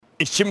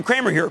It's Jim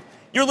Cramer here.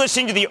 You're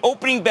listening to the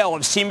opening bell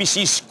of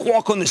CNBC's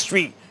Squawk on the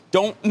Street.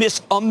 Don't miss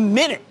a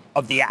minute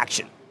of the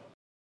action.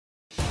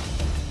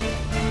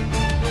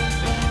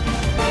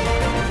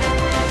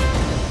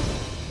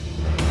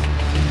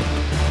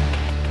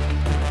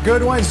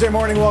 Good Wednesday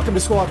morning. Welcome to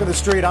Squawk on the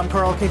Street. I'm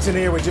Carl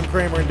Quintanilla with Jim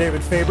Cramer and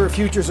David Faber.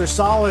 Futures are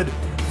solid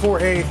for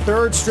a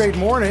third straight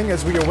morning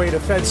as we await a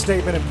Fed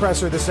statement and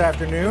presser this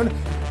afternoon.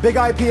 Big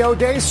IPO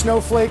day,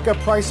 Snowflake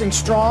pricing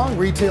strong,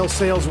 retail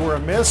sales were a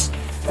miss,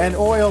 and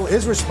oil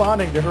is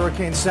responding to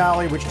Hurricane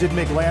Sally, which did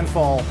make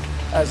landfall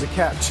as a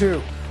Cat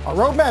 2. Our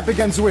roadmap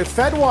begins with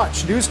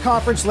FedWatch news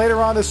conference later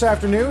on this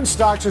afternoon.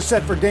 Stocks are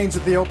set for gains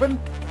at the open.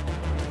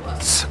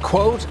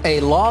 Quote,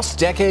 a lost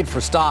decade for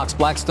stocks.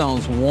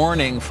 Blackstone's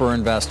warning for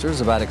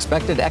investors about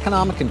expected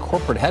economic and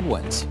corporate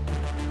headwinds.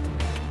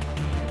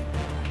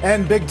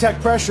 And big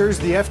tech pressures,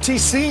 the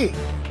FTC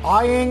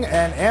eyeing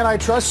an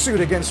antitrust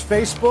suit against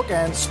Facebook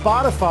and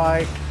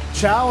Spotify,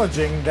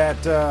 challenging that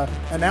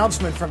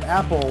announcement from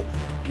Apple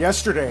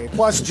yesterday.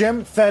 Plus,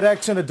 Jim,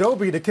 FedEx and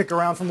Adobe to kick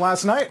around from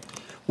last night.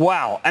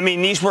 Wow. I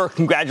mean, these were,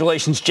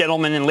 congratulations,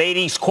 gentlemen and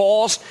ladies,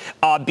 calls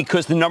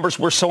because the numbers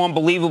were so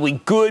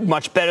unbelievably good,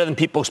 much better than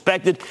people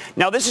expected.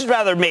 Now, this is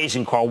rather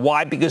amazing, Carl.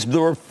 Why? Because there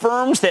were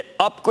firms that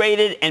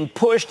upgraded and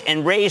pushed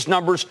and raised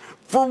numbers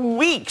for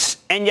weeks,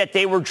 and yet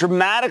they were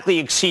dramatically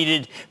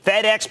exceeded.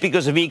 FedEx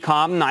because of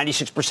e-com,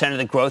 96% of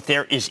the growth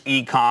there is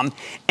e-com,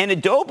 and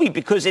Adobe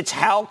because it's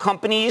how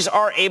companies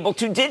are able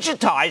to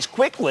digitize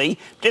quickly,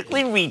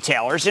 particularly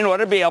retailers, in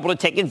order to be able to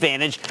take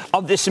advantage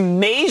of this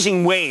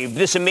amazing wave,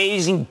 this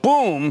amazing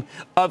boom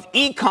of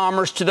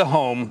e-commerce to the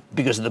home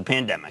because of the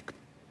pandemic.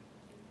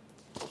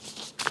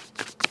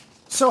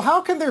 So how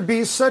can there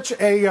be such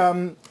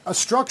a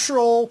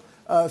structural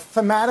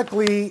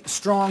thematically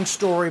strong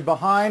story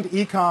behind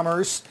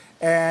e-commerce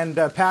and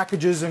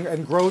packages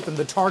and growth and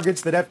the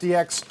targets that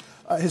FTX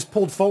has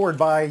pulled forward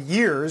by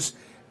years,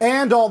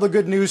 and all the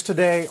good news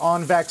today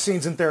on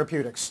vaccines and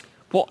therapeutics?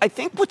 Well, I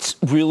think what's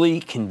really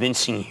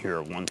convincing here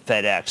on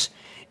FedEx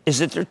is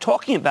that they're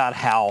talking about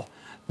how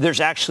there's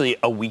actually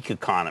a weak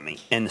economy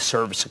in the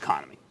service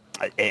economy,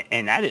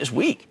 and that is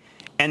weak.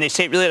 And they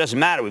say it really doesn't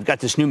matter. We've got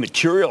this new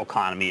material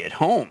economy at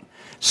home.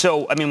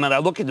 So, I mean, when I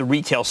look at the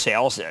retail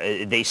sales,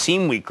 they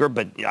seem weaker,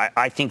 but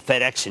I think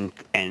FedEx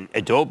and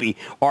Adobe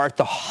are at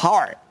the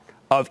heart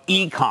of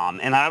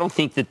e-com, and I don't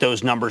think that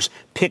those numbers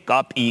pick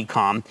up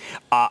e-com.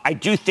 I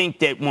do think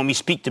that when we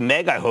speak to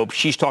Meg, I hope,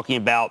 she's talking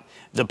about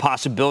the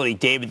possibility,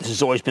 David, this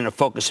has always been a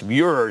focus of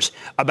yours,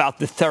 about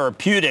the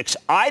therapeutics.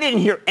 I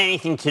didn't hear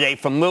anything today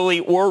from Lilly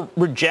or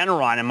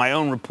Regeneron in my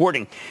own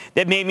reporting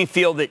that made me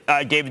feel that,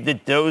 David,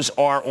 that those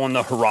are on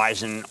the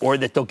horizon or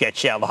that they'll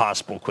get you out of the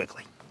hospital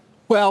quickly.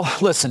 Well,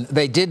 listen,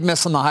 they did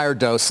miss on the higher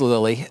dose,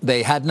 Lilly.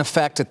 They had an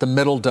effect at the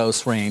middle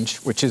dose range,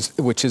 which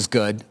is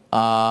good.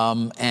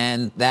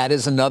 And that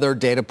is another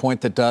data point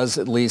that does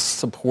at least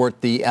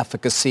support the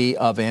efficacy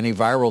of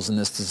antivirals in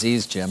this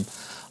disease, Jim.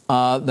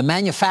 The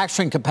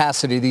manufacturing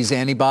capacity of these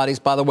antibodies,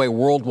 by the way,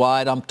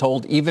 worldwide, I'm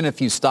told, even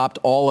if you stopped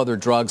all other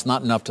drugs,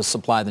 not enough to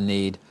supply the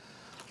need.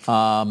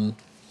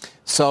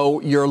 So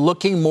you're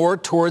looking more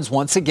towards,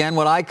 once again,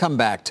 what I come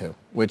back to,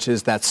 which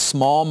is that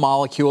small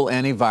molecule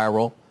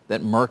antiviral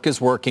that Merck is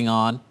working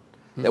on,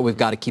 that we've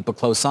got to keep a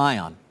close eye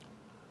on.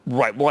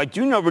 Right. Well, I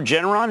do know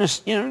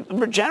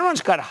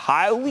Regeneron's got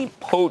highly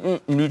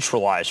potent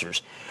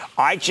neutralizers.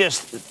 I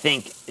just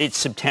think it's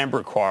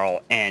September,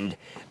 Carl, and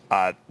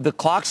the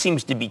clock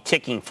seems to be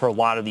ticking for a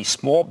lot of these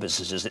small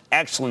businesses. An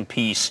excellent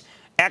piece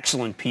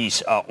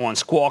on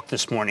Squawk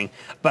this morning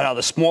about how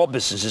the small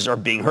businesses are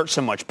being hurt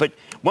so much. But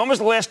when was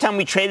the last time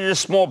we traded a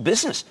small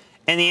business?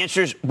 And the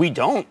answer is we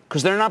don't,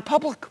 because they're not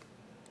public.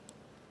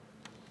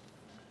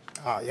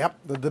 Yep,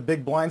 the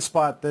big blind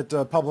spot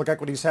that public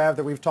equities have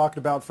that we've talked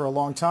about for a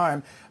long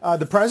time.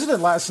 The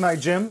president last night,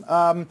 Jim,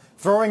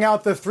 throwing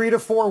out the 3 to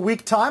 4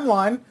 week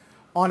timeline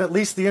on at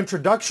least the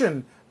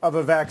introduction of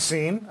a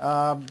vaccine.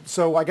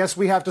 So I guess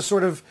we have to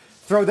sort of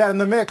throw that in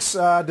the mix,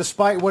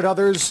 despite what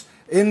others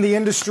in the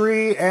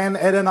industry and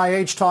at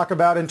NIH talk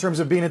about in terms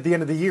of being at the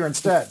end of the year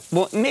instead.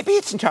 Well, maybe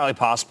it's entirely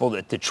possible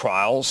that the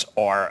trials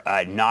are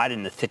not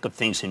in the thick of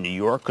things in New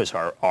York because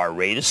our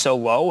rate is so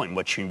low, and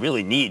what you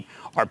really need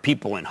are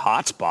people in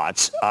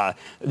hotspots.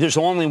 There's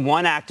only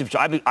one active,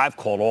 I've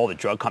called all the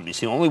drug companies,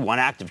 the only one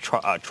active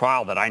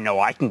trial that I know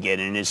I can get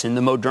in is in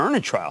the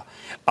Moderna trial.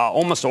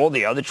 Almost all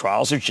the other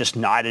trials are just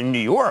not in New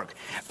York,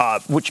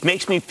 which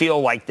makes me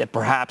feel like that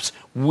perhaps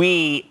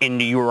we in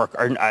New York,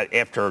 are,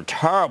 after a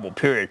terrible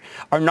period,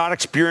 are not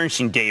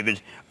experiencing, David,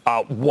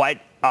 what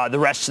the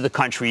rest of the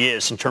country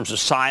is in terms of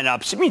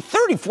sign-ups. I mean,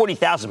 30,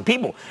 40,000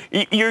 people.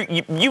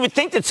 You would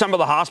think that some of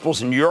the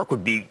hospitals in New York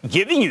would be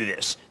giving you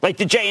this, like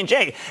the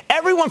J&J.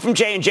 Everyone from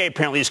J&J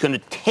apparently is going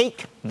to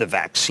take the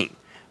vaccine.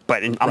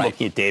 But I'm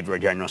looking at David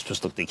right here. I know I'm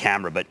supposed to look at the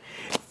camera, but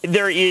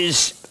there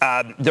is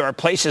there are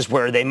places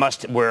where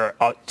where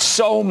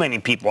so many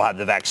people have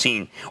the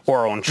vaccine or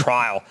are on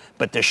trial,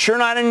 but they're sure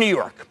not in New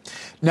York.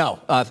 No,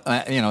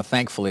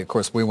 thankfully, of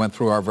course, we went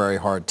through our very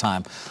hard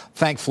time.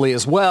 Thankfully,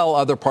 as well,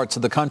 other parts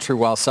of the country,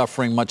 while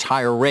suffering much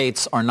higher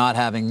rates, are not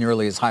having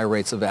nearly as high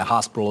rates of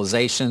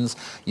hospitalizations.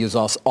 You've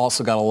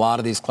also got a lot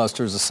of these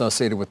clusters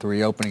associated with the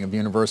reopening of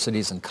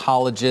universities and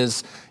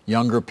colleges,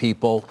 younger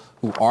people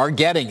who are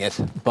getting it,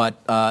 but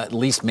at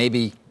least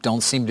maybe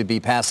don't seem to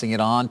be passing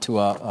it on to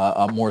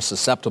a more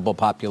susceptible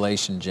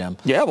population, Jim.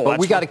 Yeah, well, but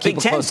we got to keep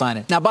a close eye on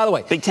it. Now, by the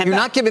way, you're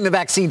not giving the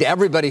vaccine to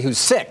everybody who's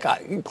sick.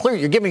 Clearly,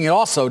 you're giving it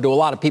also to a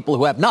lot of people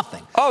who have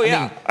nothing. Oh,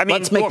 yeah. I mean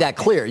let's make that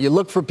clear. You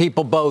look for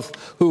people both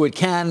who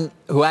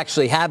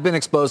actually have been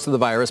exposed to the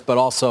virus, but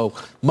also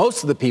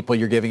most of the people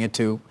you're giving it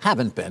to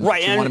haven't been.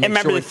 Right, you want to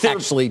make sure it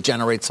actually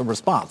generates a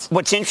response.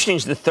 What's interesting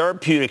is the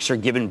therapeutics are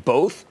given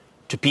both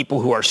to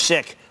people who are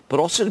sick, but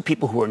also to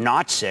people who are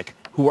not sick,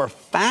 who are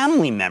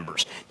family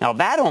members. Now,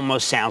 that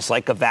almost sounds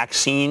like a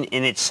vaccine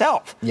in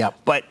itself. Yep.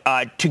 But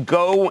to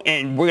go,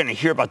 and we're going to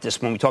hear about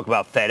this when we talk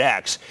about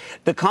FedEx,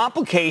 the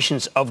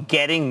complications of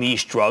getting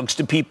these drugs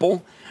to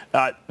people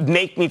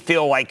make me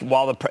feel like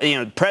while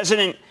the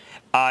president,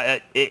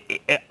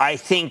 I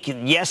think,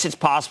 yes, it's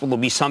possible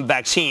there'll be some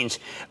vaccines,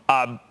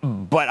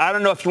 but I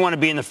don't know if you want to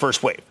be in the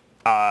first wave.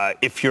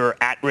 If you're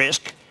at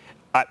risk,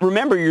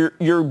 remember,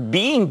 you're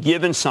being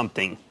given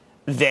something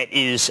that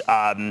is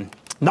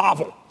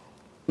novel,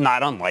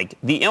 not unlike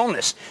the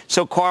illness.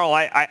 So, Carl,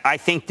 I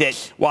think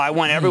that, I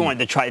want everyone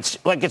to try.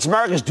 It's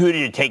America's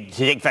duty to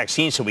take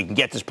vaccines so we can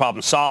get this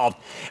problem solved.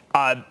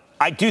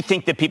 I do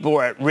think that people who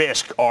are at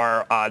risk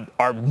are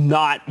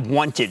not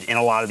wanted in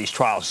a lot of these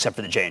trials, except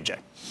for the J&J.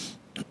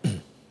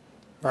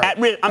 Right. At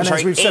risk, I'm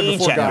sorry,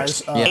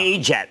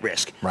 age at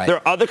risk. Right. There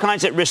are other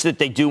kinds at risk that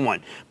they do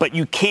want, but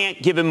you can't,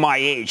 given my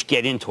age,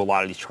 get into a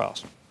lot of these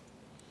trials.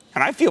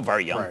 And I feel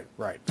very young.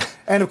 Right.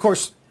 And, of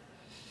course,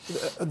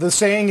 the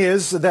saying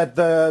is that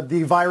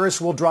the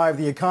virus will drive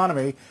the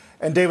economy.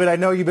 And, David, I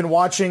know you've been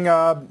watching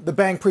the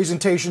bank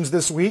presentations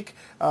this week,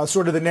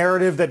 sort of the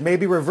narrative that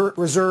maybe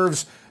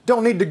reserves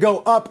don't need to go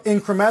up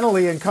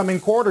incrementally in coming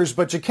quarters,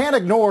 but you can't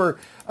ignore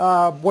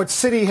what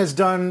Citi has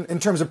done in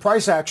terms of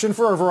price action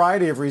for a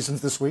variety of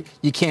reasons this week.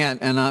 You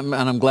can't, and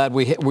I'm glad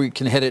we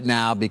can hit it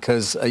now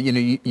because,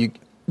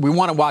 we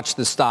want to watch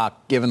the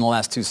stock given the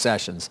last two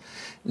sessions.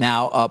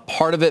 Now,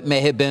 part of it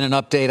may have been an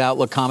update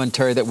outlook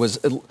commentary that was,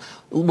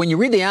 when you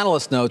read the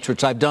analyst notes,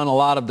 which I've done a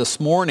lot of this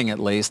morning at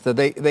least,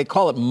 they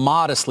call it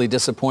modestly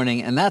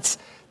disappointing, and that's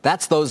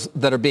those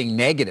that are being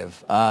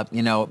negative.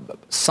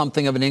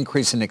 Something of an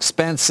increase in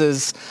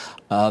expenses,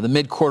 the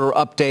mid-quarter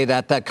update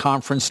at that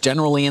conference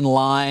generally in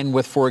line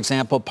with, for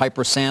example,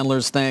 Piper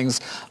Sandler's things.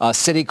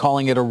 Citi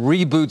calling it a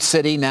reboot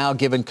Citi now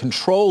given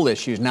control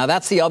issues. Now,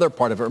 that's the other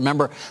part of it.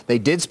 Remember, they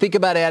did speak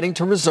about adding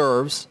to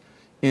reserves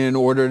in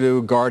order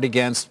to guard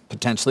against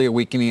potentially a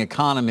weakening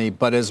economy.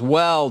 But as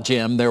well,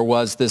 Jim, there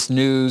was this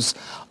news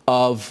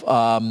of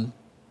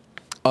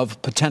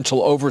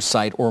potential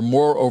oversight or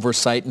more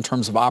oversight in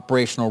terms of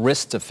operational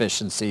risk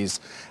deficiencies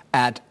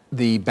at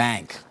the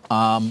bank.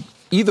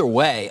 Either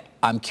way,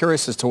 I'm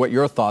curious as to what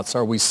your thoughts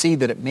are. We see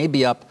that it may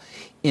be up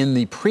in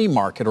the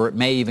pre-market, or it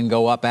may even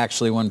go up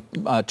actually when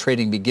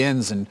trading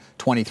begins in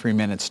 23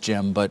 minutes,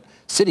 Jim. But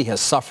Citi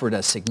has suffered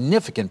a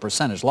significant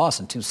percentage loss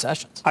in two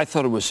sessions. I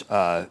thought it was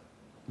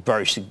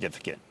very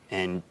significant.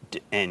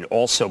 And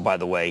also, by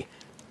the way,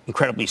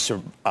 incredibly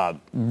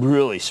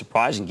really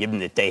surprising given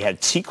that they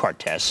had CCAR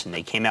tests and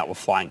they came out with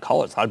flying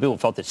colors. A lot of people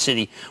felt that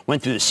Citi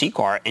went through the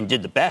CCAR and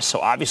did the best. So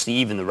obviously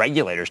even the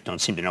regulators don't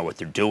seem to know what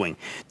they're doing.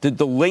 The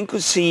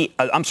delinquency,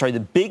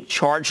 the big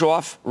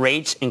charge-off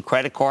rates in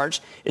credit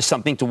cards is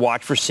something to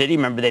watch for Citi.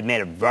 Remember, they've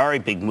made a very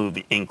big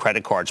move in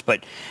credit cards.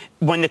 But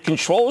when the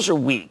controls are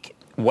weak,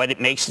 what it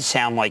makes it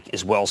sound like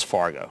is Wells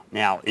Fargo.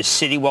 Now, is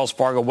Citi Wells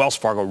Fargo? Wells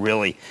Fargo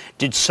really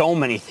did so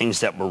many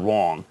things that were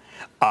wrong.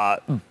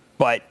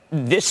 But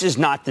this is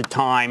not the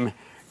time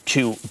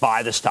to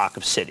buy the stock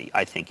of Citi,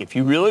 I think. If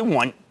you really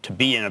want to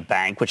be in a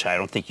bank, which I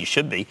don't think you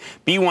should be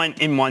one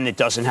that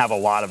doesn't have a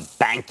lot of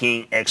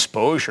banking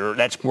exposure.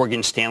 That's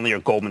Morgan Stanley or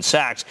Goldman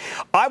Sachs.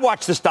 I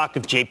watched the stock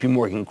of J.P.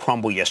 Morgan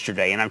crumble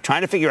yesterday, and I'm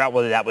trying to figure out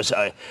whether that was,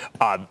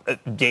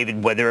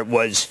 David, whether it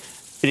was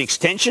an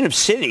extension of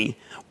Citi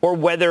or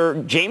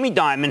whether Jamie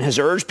Dimon has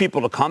urged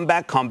people to come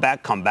back.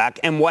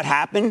 And what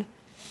happened?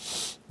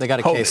 They got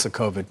a case of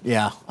COVID.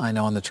 Yeah, I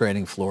know, on the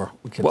trading floor.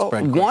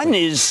 One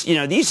is,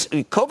 these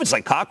COVID's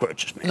like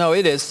cockroaches, man. No,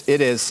 it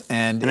is.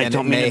 And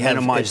it may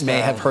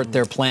have hurt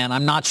their plan.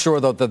 I'm not sure,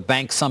 though, the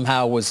bank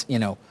somehow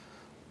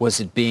was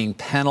it being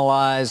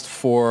penalized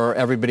for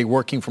everybody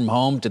working from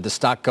home? Did the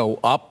stock go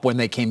up when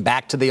they came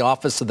back to the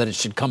office so that it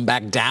should come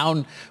back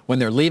down when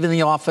they're leaving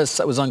the office?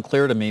 That was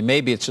unclear to me.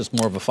 Maybe it's just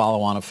more of a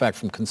follow-on effect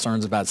from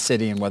concerns about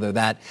Citi and whether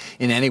that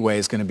in any way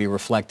is going to be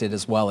reflected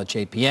as well at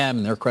JPM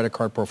and their credit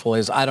card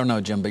portfolios. I don't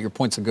know, Jim, but your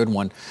point's a good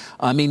one.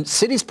 I mean,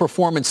 Citi's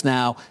performance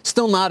now,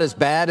 still not as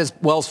bad as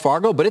Wells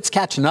Fargo, but it's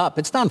catching up.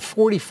 It's down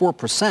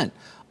 44%.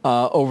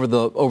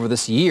 over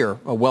this year.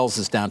 Wells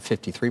is down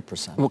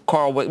 53%. Well,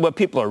 Carl, what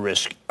people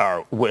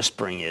are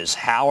whispering is,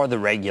 how are the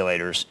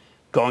regulators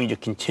going to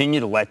continue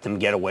to let them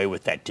get away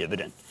with that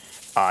dividend?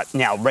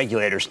 Now,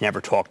 regulators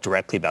never talk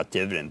directly about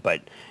dividend,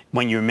 but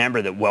when you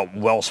remember that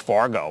Wells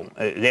Fargo,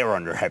 they were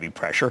under heavy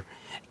pressure,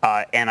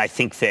 and I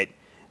think that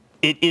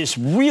it is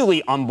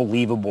really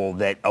unbelievable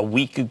that a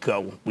week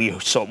ago we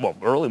just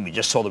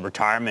saw the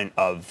retirement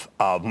of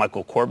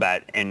Michael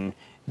Corbat, and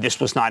this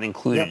was not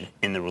included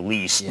in the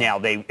release. Yeah.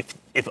 Now,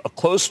 if a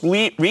close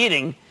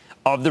reading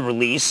of the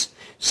release,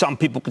 some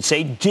people could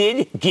say,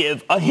 did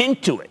give a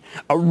hint to it,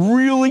 a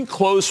really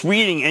close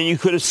reading, and you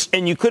could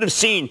have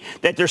seen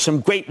that there's some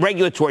great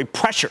regulatory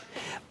pressure.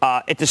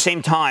 At the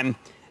same time,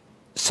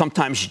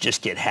 sometimes you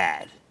just get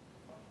had.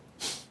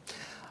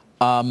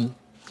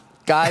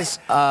 Guys,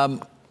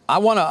 I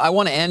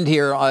want to end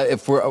here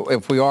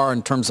if we are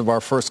in terms of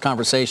our first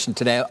conversation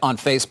today on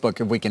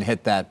Facebook, if we can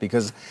hit that,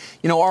 because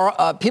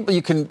our people,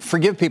 you can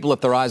forgive people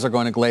if their eyes are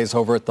going to glaze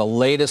over at the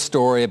latest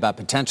story about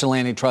potential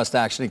antitrust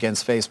action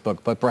against Facebook,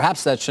 but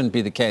perhaps that shouldn't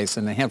be the case.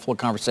 In a handful of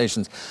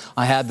conversations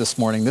I had this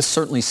morning, this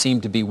certainly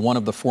seemed to be one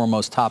of the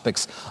foremost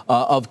topics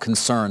of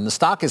concern. The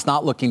stock is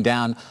not looking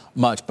down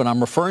much, but I'm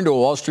referring to a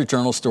Wall Street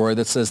Journal story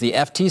that says the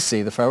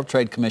FTC, the Federal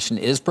Trade Commission,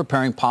 is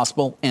preparing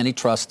possible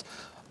antitrust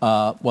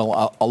a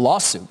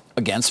lawsuit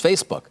against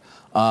Facebook.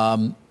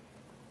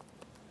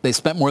 They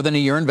spent more than a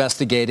year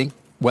investigating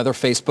whether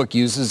Facebook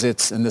uses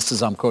its, and this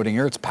is, I'm quoting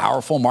here, its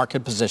powerful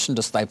market position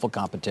to stifle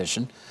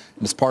competition.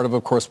 And as part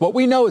of course, what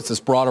we know is this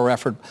broader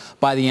effort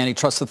by the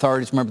antitrust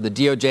authorities. Remember, the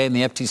DOJ and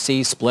the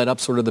FTC split up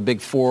sort of the big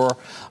four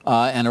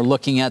and are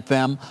looking at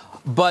them.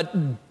 But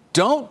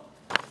don't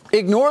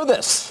ignore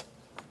this.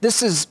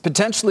 This is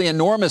potentially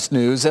enormous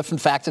news if, in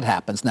fact, it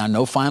happens. Now,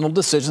 no final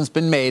decision's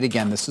been made.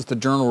 Again, this is the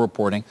Journal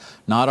reporting,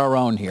 not our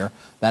own here.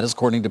 That is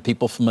according to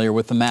people familiar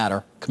with the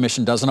matter.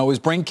 Commission doesn't always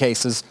bring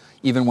cases,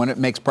 even when it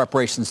makes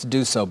preparations to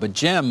do so. But,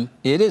 Jim,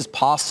 it is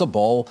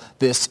possible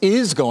this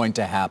is going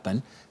to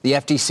happen. The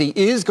FTC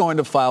is going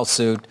to file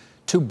suit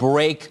to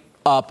break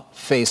up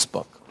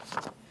Facebook.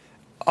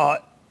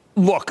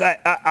 Look,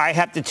 I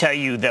have to tell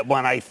you that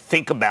when I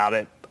think about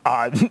it,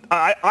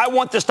 I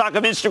want the stock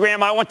of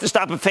Instagram. I want the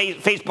stock of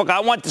Facebook. I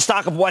want the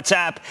stock of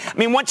WhatsApp. I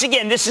mean, once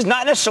again, this is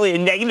not necessarily a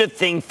negative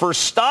thing for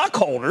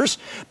stockholders,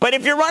 but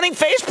if you're running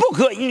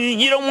Facebook,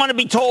 you don't want to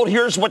be told,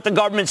 here's what the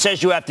government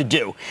says you have to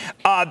do.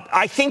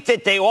 I think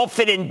that they all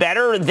fit in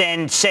better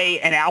than, say,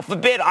 an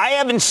Alphabet. I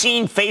haven't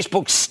seen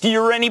Facebook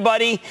steer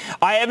anybody.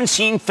 I haven't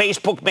seen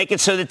Facebook make it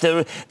so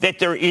that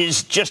there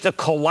is just a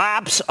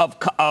collapse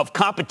of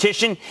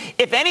competition.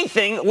 If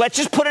anything, let's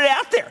just put it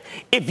out there.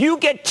 If you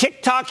get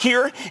TikTok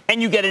here,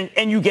 and you get an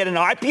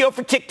IPO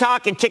for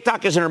TikTok, and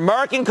TikTok is an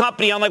American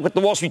company, unlike what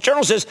the Wall Street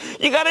Journal says,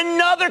 you got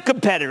another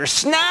competitor.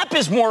 Snap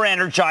is more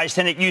energized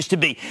than it used to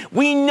be.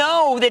 We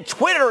know that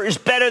Twitter is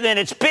better than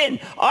it's been.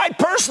 I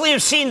personally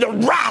have seen the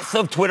wrath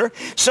of Twitter.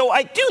 So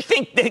I do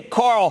think that,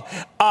 Carl,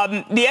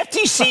 the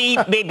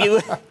FTC may be...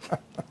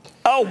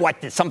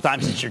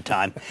 sometimes it's your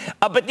time.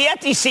 But the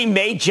FTC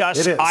may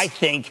just, I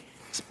think,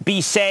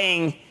 be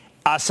saying...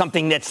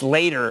 something that's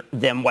later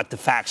than what the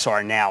facts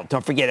are now.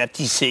 Don't forget,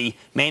 FTC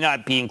may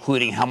not be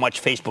including how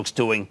much Facebook's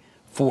doing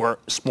for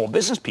small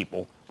business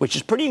people, which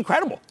is pretty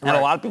incredible. And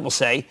a lot of people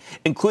say,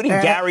 including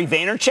Gary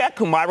Vaynerchuk,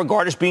 whom I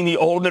regard as being the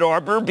ultimate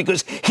arbiter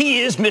because he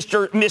is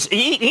Mr.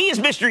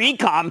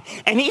 Ecom,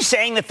 and he's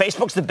saying that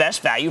Facebook's the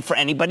best value for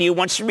anybody who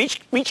wants to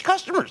reach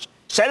customers.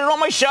 Said it on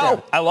my show.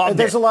 Yeah. I love it.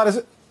 There's a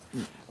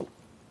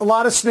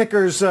lot of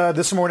snickers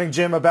this morning,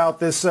 Jim, about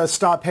this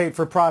Stop Hate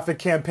for Profit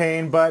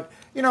campaign, but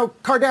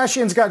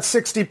Kardashian's got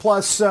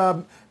 60-plus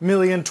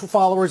million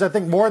followers, I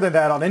think more than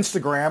that on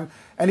Instagram.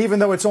 And even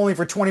though it's only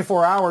for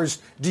 24 hours,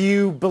 do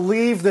you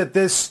believe that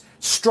this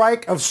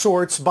strike of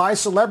sorts by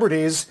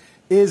celebrities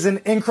is an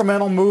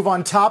incremental move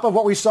on top of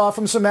what we saw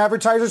from some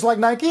advertisers like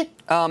Nike?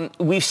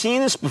 We've seen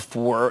this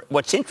before.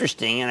 What's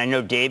interesting, and I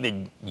know,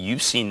 David,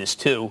 you've seen this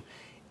too,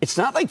 it's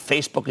not like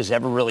Facebook has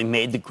ever really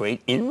made the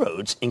great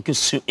inroads in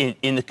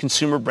the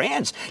consumer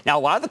brands. Now,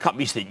 a lot of the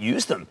companies that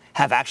use them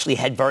have actually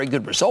had very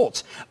good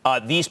results.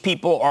 These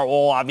people are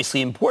all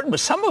obviously important,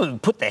 but some of them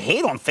put the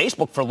hate on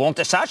Facebook for a long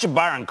time. Sacha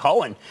Baron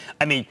Cohen,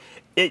 I mean,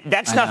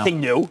 that's nothing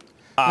new.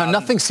 No,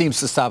 nothing seems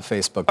to stop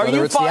Facebook.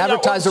 Whether it's the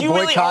advertiser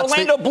boycotts.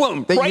 Orlando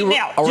Bloom, right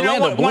now.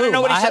 Orlando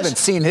Bloom, I haven't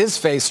seen his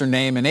face or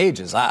name in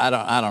ages. I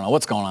don't know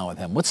what's going on with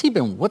him.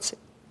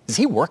 Is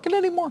he working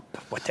anymore?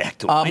 What the heck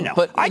do I know?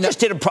 But I just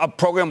did a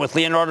program with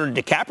Leonardo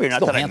DiCaprio,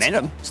 not that I met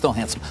him. Still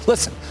handsome.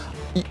 Listen.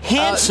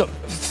 Handsome.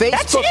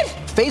 That's it?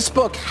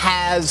 Facebook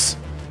has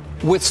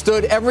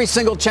withstood every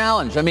single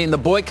challenge. I mean, the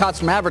boycotts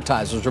from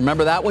advertisers.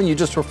 Remember that one? You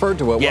just referred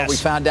to it. Yes. Where we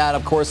found out,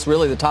 of course,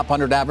 really the top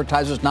 100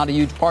 advertisers, not a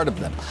huge part of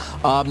them.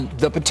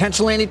 The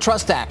potential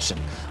antitrust action.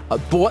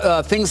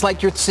 Things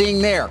like you're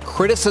seeing there.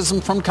 Criticism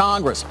from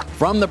Congress,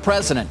 from the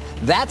president.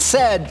 That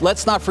said,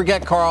 let's not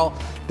forget, Carl,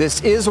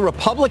 this is a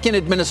Republican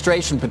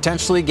administration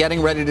potentially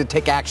getting ready to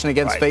take action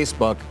against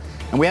Facebook.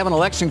 And we have an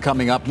election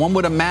coming up. One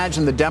would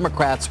imagine the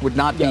Democrats would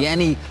not be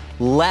any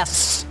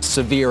less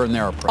severe in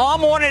their approach.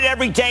 I'm on it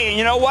every day, and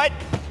you know what?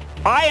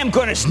 I'm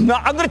going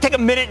to take a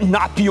minute and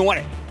not be on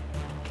it.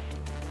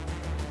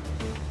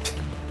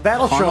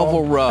 That'll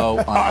Carnival show.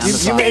 Row on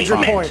Amazon. You made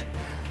your point.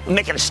 I'm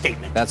making a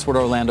statement. That's what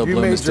Orlando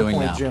Bloom is doing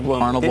now. Jim.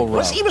 Carnival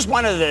Row. He was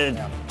one of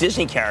the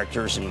Disney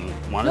characters in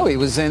one of he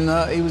was in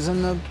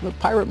the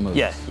pirate movie.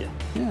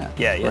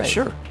 Yeah,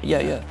 sure.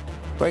 Yeah.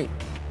 Great.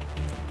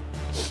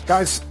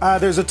 Guys,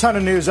 there's a ton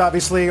of news,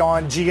 obviously,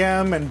 on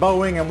GM and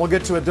Boeing, and we'll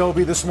get to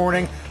Adobe this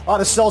morning. A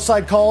lot of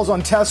sell-side calls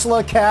on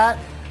Tesla, Cat,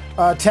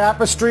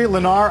 Tapestry,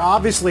 Lennar,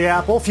 obviously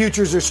Apple.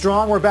 Futures are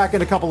strong. We're back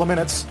in a couple of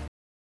minutes.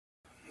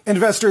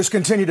 Investors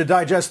continue to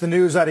digest the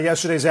news out of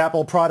yesterday's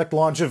Apple product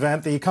launch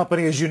event. The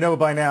company, as you know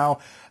by now,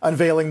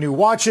 unveiling new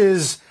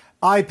watches,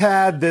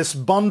 iPad, this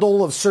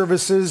bundle of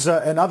services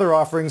and other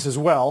offerings as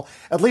well.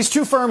 At least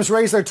two firms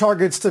raised their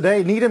targets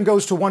today. Needham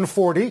goes to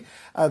 140.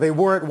 They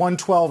were at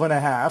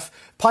 112.5.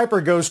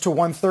 Piper goes to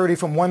 130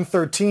 from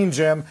 113,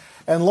 Jim.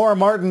 And Laura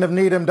Martin of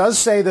Needham does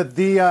say that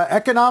the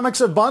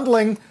economics of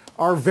bundling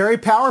are very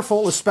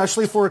powerful,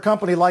 especially for a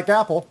company like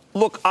Apple.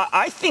 Look,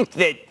 I think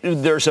that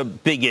there's a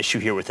big issue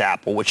here with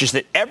Apple, which is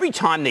that every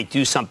time they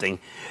do something,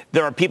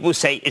 there are people who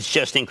say it's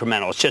just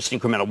incremental. It's just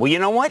incremental. Well, you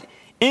know what?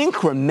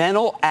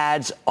 Incremental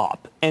adds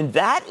up, and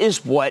that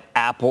is what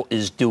Apple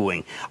is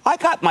doing. I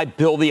got my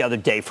bill the other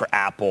day for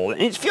Apple,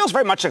 and it feels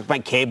very much like my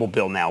cable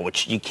bill now,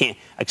 which you can't,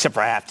 except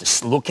for I have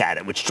to look at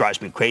it, which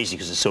drives me crazy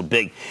because it's so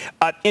big.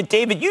 And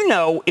David, you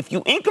know, if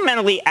you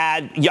incrementally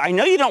add, I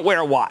know you don't wear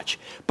a watch,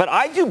 but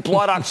I do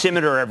blood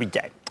oximeter every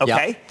day,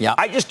 okay? Yeah.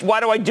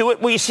 Why do I do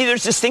it? Well, you see,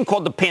 there's this thing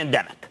called the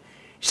pandemic.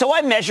 So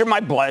I measure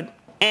my blood.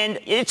 And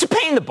it's a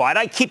pain in the butt.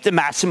 I keep the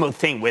Massimo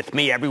thing with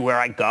me everywhere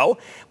I go.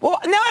 Well,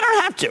 now I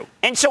don't have to.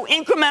 And so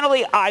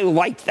incrementally, I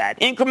like that.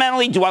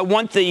 Incrementally, do I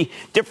want the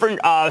different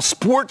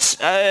sports,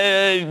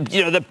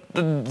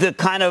 the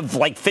kind of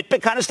like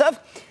Fitbit kind of stuff?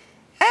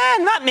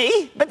 Not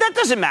me, but that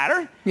doesn't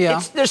matter.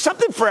 Yeah. There's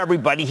something for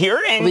everybody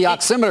here. And the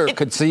oximeter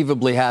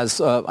conceivably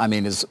has,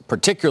 is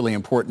particularly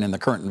important in the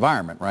current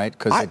environment, right?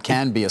 Because it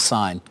can be a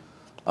sign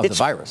of the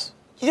virus.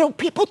 You know,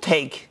 people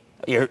take,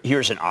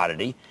 here's an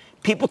oddity.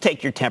 People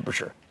take your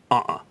temperature.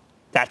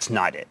 That's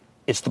not it.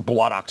 It's the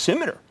blood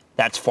oximeter.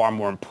 That's far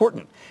more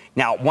important.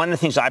 Now, one of the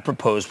things I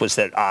proposed was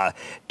that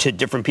to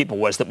different people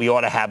was that we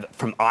ought to have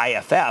from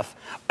IFF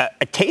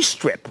a taste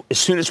strip as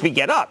soon as we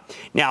get up.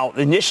 Now,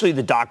 initially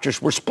the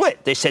doctors were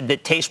split. They said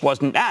that taste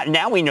wasn't that.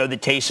 Now we know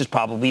that taste is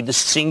probably the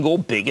single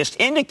biggest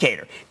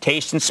indicator,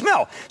 taste and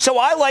smell. So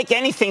I like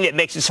anything that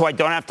makes it so I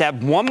don't have to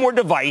have one more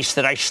device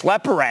that I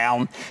schlep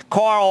around.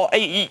 Carl,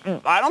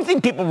 I don't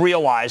think people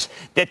realize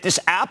that this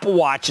Apple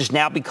Watch has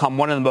now become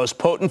one of the most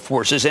potent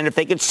forces. And if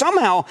they could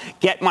somehow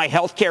get my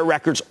healthcare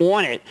records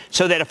on it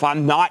so that if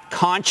I'm not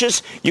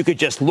conscious, you could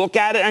just look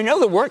at it. I know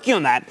they're working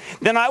on that.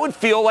 Then I would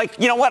feel like,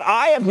 you know what,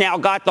 I have now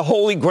got the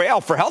holy grail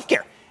for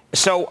healthcare.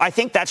 So I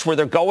think that's where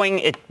they're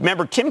going.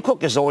 Remember, Tim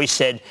Cook has always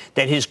said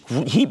that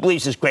he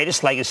believes his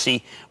greatest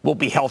legacy will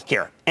be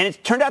healthcare. And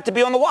it turned out to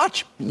be on the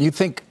watch.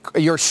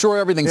 You're sure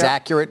everything's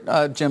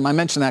accurate, Jim? I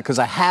mentioned that because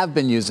I have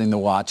been using the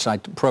watch. I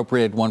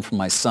appropriated one for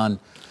my son.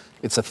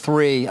 It's a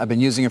 3. I've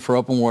been using it for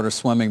open water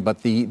swimming,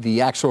 but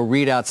the actual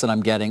readouts that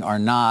I'm getting are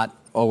not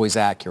always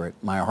accurate.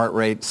 My heart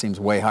rate seems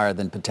way higher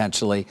than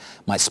potentially.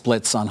 My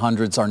splits on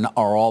hundreds are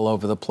all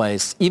over the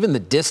place. Even the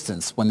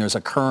distance, when there's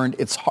a current,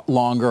 it's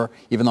longer,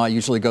 even though I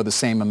usually go the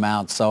same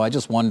amount. So I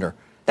just wonder.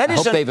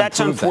 That's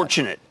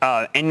unfortunate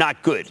and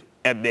not good.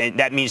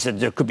 That means that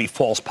there could be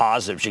false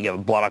positives. You get a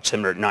blood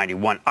oximeter at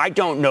 91. I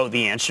don't know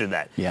the answer to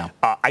that. Yeah.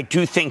 I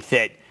do think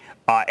that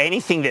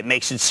anything that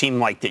makes it seem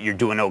like that you're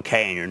doing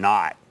okay and you're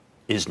not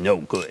is no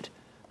good.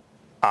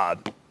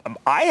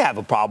 I have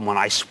a problem when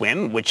I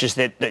swim, which is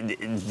that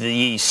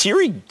the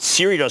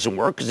Siri doesn't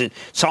work because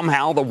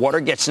somehow the water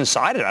gets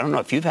inside it. I don't know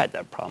if you've had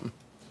that problem.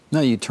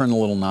 No, you turn the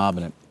little knob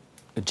and it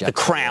ejects the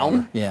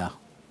crown? Yeah.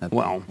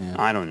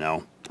 I don't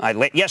know.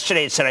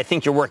 Yesterday it said, I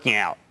think you're working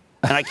out.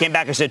 And I came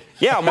back and said,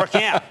 yeah, I'm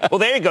working out. Well,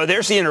 there you go.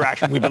 There's the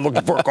interaction we've been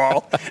looking for,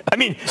 Carl. I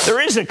mean,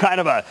 there is a kind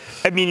of I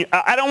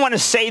don't want to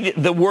say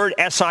the word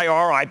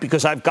SIRI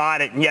because I've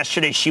got it. And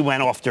yesterday she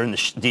went off during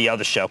the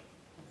other show.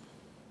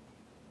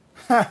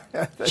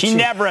 She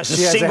never has a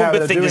single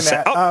good thing to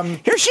say.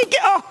 Here she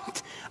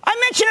goes.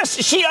 I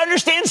mentioned she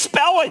understands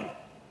spelling.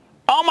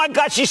 Oh, my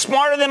God, she's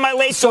smarter than my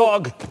late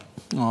dog.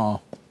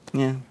 Oh.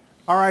 Yeah.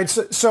 All right.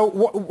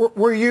 So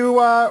were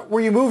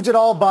you moved at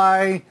all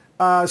by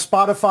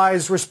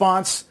Spotify's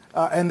response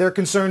and their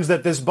concerns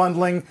that this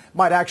bundling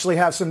might actually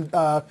have some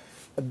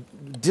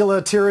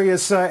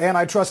deleterious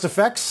antitrust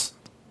effects?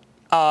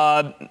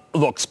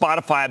 Look,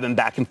 Spotify, I've been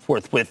back and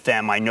forth with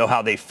them. I know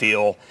how they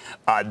feel.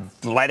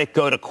 Let it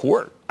go to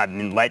court. I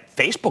mean, let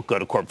Facebook go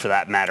to court for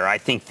that matter. I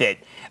think that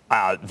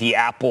I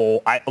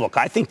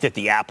think that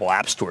the Apple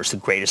App Store is the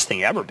greatest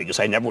thing ever because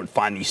I never would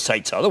find these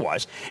sites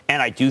otherwise. And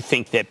I do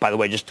think that, by the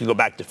way, just to go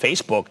back to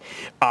Facebook,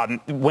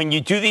 when you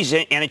do these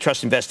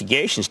antitrust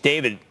investigations,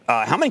 David,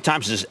 how many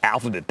times has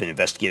Alphabet been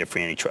investigated for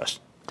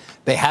antitrust?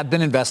 They have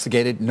been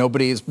investigated.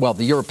 The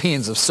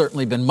Europeans have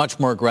certainly been much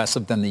more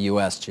aggressive than the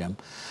U.S., Jim.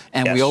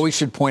 And Yes. we always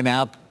should point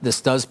out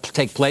this does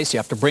take place. You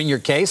have to bring your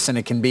case, and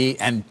it can be,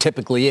 and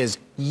typically is,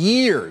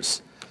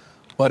 years.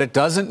 But it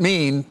doesn't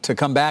mean, to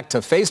come back to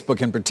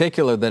Facebook in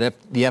particular, that if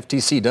the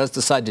FTC does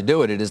decide to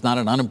do it, it is not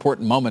an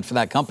unimportant moment for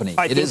that company.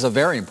 It is a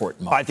very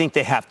important moment. I think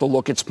they have to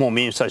look at small,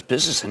 medium-sized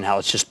business and how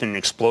it's just been an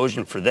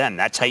explosion for them.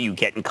 That's how you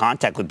get in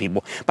contact with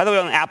people. By the way,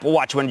 on Apple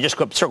Watch, I want to just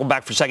circle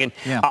back for a second.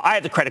 Yeah. I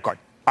have the credit card.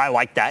 I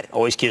like that.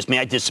 Always gives me.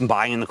 I did some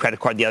buying in the credit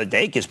card the other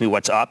day. It gives me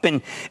what's up,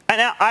 and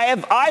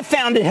I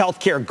found it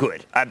healthcare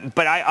good.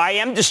 But I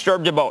am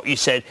disturbed about what you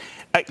said,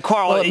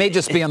 Carl. Well, it may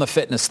just be on the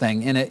fitness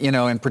thing,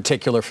 in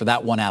particular for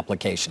that one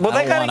application. Well,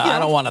 I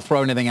don't want to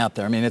throw anything out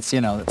there. I mean,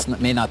 it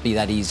may not be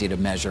that easy to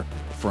measure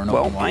for an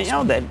open Well, I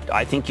know that.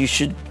 I think you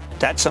should.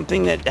 That's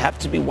something that has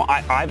to be.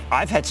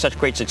 I've had such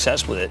great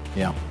success with it.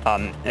 Yeah.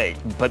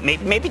 But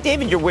maybe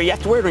David, you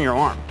have to wear it on your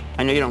arm.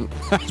 I know you don't.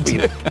 I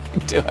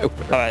do.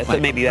 I thought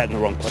maybe you had it in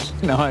the wrong place.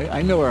 No,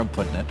 I know where I'm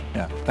putting it.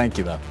 Yeah. Thank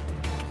you, though.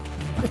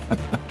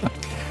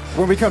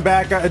 When we come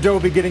back,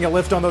 Adobe getting a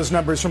lift on those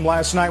numbers from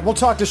last night. We'll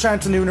talk to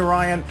Shantanu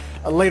Narayan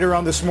later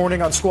on this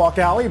morning on Squawk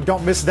Alley.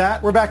 Don't miss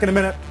that. We're back in a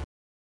minute.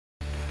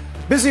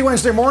 Busy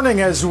Wednesday morning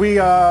as we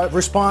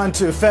respond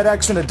to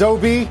FedEx and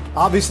Adobe.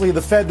 Obviously,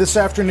 the Fed this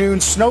afternoon.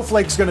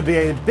 Snowflake's going to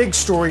be a big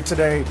story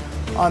today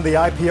on the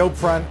IPO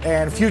front,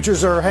 and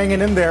futures are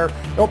hanging in there.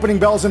 Opening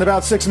bells in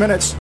about 6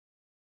 minutes.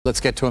 Let's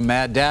get to a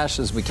mad dash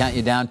as we count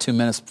you down 2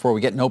 minutes before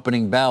we get an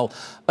opening bell.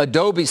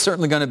 Adobe's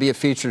certainly going to be a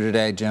feature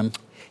today, Jim.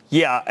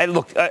 Yeah, and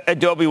look,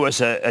 Adobe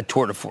was a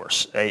tour de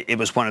force. It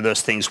was one of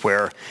those things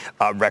where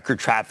record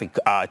traffic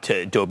to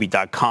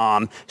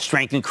Adobe.com,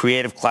 strength in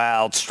Creative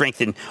Cloud,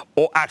 strength in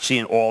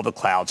all the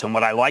clouds. And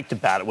what I liked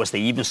about it was they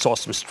even saw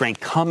some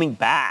strength coming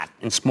back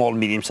in small and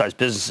medium-sized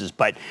businesses,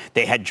 but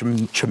they had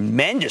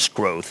tremendous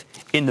growth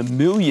in the $1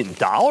 million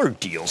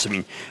deals. I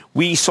mean,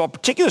 we saw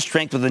particular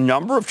strength with a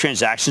number of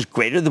transactions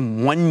greater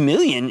than 1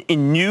 million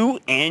in new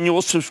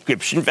annual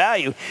subscription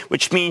value,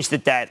 which means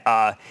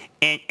that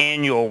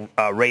annual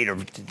rate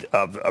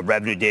of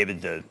revenue,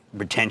 David, the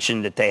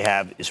retention that they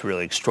have is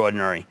really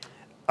extraordinary.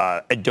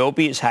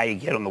 Adobe is how you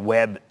get on the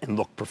web and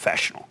look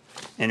professional.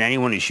 And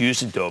anyone who's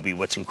used Adobe,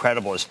 what's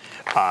incredible is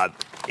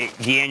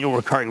the annual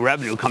recurring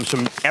revenue comes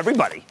from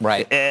everybody.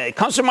 Right. It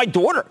comes from my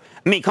daughter.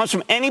 I mean, it comes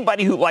from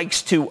anybody who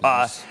likes to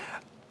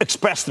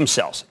express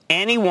themselves.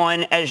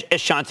 Anyone, as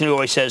Shantanu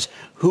always says,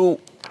 who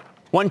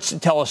wants to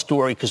tell a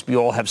story, because we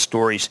all have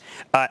stories.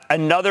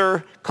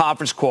 Another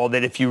conference call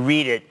that if you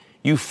read it,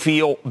 you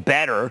feel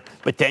better,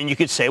 but then you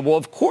could say, well,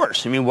 of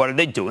course. I mean, what are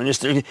they doing?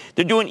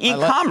 They're doing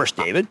e-commerce,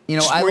 David.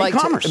 I like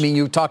e-commerce.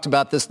 you talked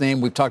about this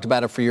name. We've talked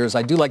about it for years.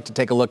 I do like to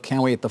take a look,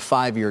 can't we, at the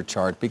 5-year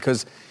chart,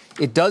 because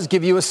it does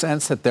give you a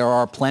sense that there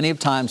are plenty of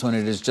times when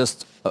it is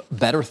just a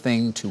better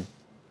thing to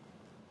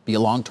be a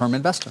long-term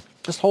investor.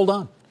 Just hold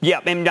on.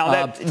 Yeah, and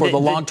now for the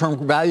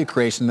long-term value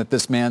creation that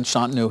this man,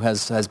 Shantanu,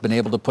 has been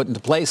able to put into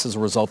place as a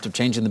result of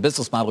changing the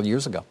business model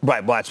years ago.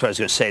 Right, well, that's what I was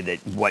going to say, that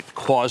what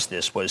caused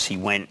this was he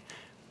went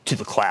to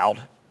the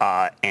cloud,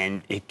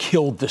 and it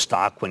killed the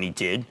stock when he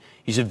did.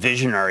 He's a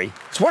visionary.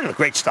 It's one of the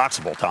great stocks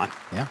of all time.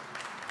 Yeah.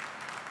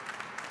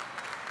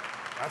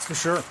 That's for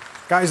sure.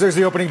 Guys, there's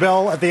the opening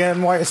bell at the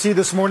NYSE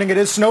this morning. It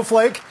is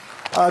Snowflake,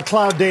 a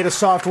cloud data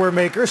software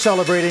maker,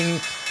 celebrating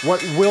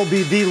what will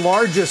be the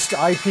largest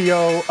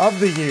IPO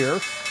of the year.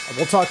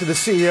 We'll talk to the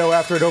CEO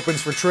after it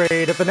opens for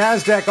trade. At the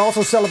NASDAQ,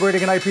 also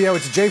celebrating an IPO,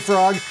 it's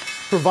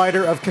JFrog,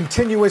 provider of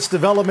continuous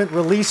development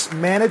release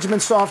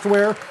management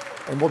software.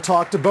 And we'll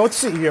talk to both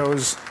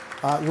CEOs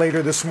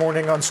later this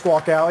morning on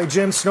Squawk Alley.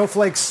 Jim,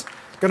 Snowflake's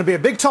going to be a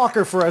big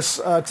talker for us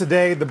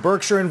today. The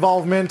Berkshire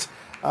involvement,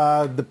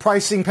 the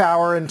pricing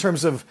power in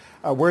terms of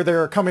where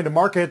they're coming to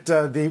market,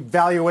 the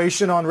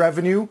valuation on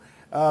revenue.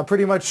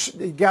 Pretty much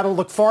you got to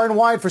look far and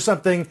wide for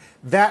something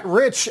that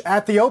rich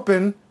at the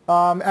open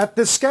at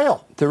this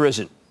scale. There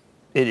isn't.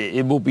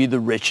 It will be the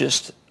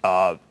richest,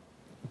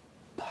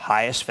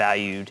 highest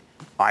valued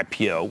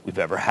IPO we've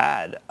ever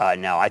had.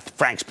 Now,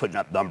 Frank's putting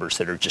up numbers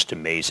that are just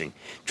amazing,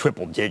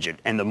 triple digit,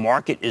 and the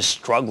market is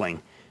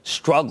struggling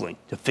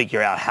to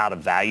figure out how to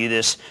value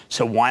this.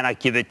 So why not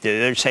give it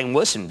they're saying,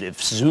 listen,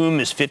 if Zoom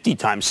is 50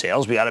 times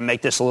sales, we got to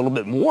make this a little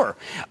bit more.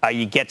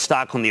 You get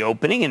stock on the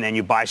opening, and then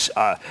you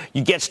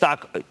get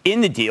stock in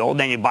the deal,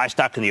 then you buy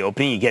stock in the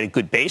opening, you get a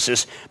good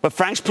basis. But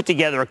Frank's put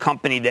together a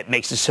company that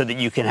makes it so that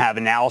you can have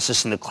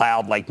analysis in the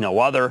cloud like no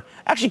other.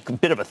 Actually, a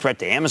bit of a threat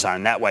to Amazon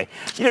in that way.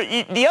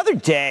 The other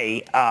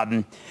day,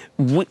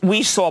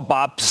 we saw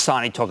Bob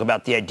Pisani talk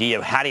about the idea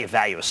of how do you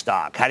value a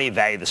stock? How do you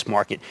value this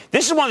market?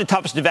 This is one of the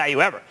toughest to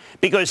value ever,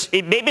 because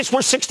maybe it's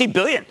worth $60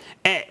 billion,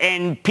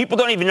 and people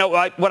don't even know.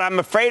 What I'm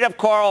afraid of,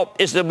 Carl,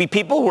 is there'll be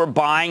people who are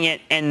buying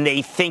it and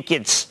they think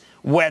it's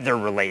weather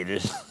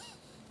related.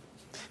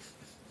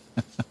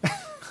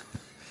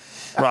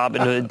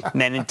 Robin Hood,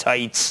 men in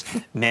tights,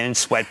 men in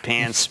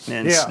sweatpants,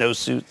 men in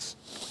snowsuits.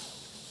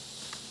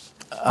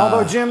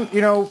 Although, Jim,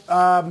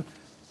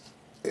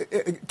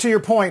 to your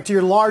point, to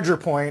your larger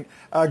point,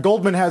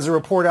 Goldman has a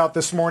report out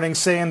this morning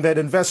saying that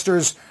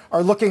investors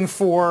are looking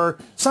for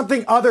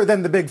something other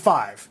than the big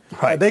five.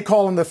 Right. They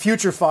call them the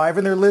future five,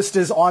 and their list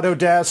is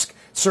Autodesk,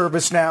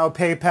 ServiceNow,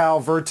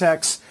 PayPal,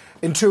 Vertex,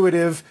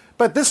 Intuitive.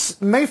 But this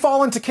may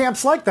fall into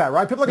camps like that,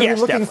 right? People are going to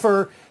be looking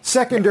for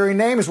secondary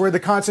names where the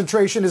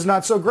concentration is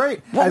not so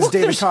great, as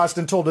David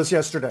Costin told us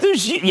yesterday.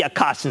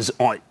 Costin's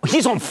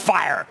he's on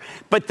fire.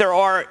 But there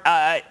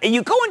are,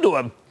 you go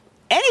into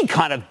any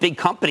kind of big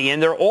company,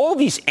 and there are all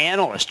these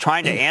analysts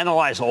trying to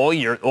analyze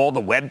all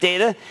the web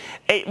data.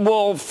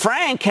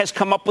 Frank has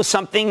come up with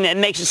something that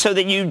makes it so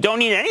that you don't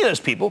need any of those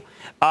people.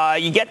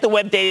 You get the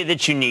web data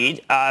that you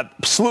need.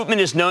 Slootman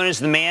is known as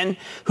the man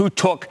who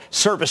took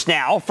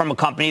ServiceNow from a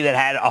company that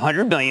had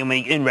 $100 million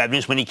in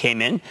revenues when he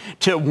came in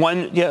to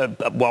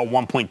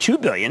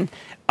 $1.2 billion.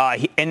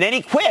 And then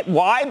he quit.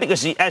 Why?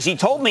 Because as he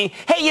told me,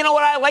 hey, you know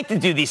what? I like to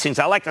do these things.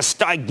 I like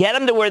to get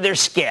them to where they're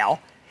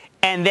scale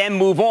and then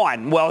move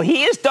on. Well,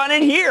 he has done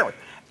it here.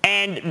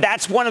 And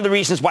that's one of the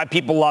reasons why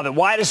people love it.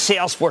 Why does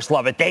Salesforce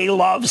love it? They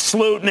love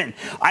Slootman.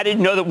 I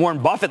didn't know that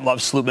Warren Buffett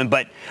loves Slootman,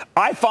 but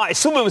I find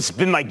Slootman has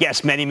been my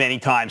guest many, many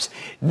times.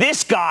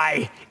 This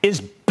guy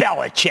is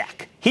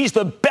Belichick. He's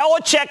the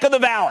Belichick of the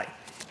Valley.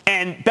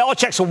 And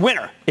Belichick's a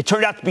winner. It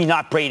turned out to be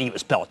not Brady, it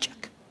was Belichick.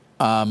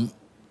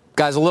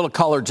 Guys, a little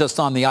color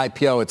just on the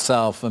IPO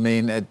itself. I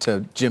mean,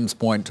 to Jim's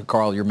point, to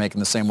Carl, you're making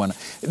the same one.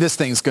 This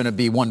thing's going to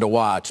be one to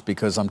watch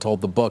because I'm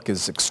told the book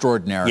is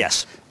extraordinary.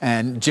 Yes.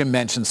 And Jim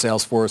mentioned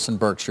Salesforce and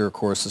Berkshire, of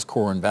course, as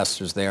core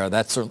investors there.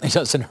 That certainly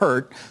doesn't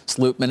hurt.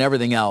 Slootman,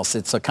 everything else.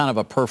 It's a kind of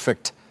a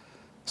perfect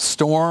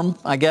storm,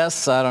 I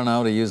guess. I don't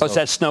know to use. Is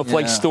that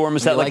Snowflake storm?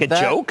 Is that like a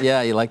joke?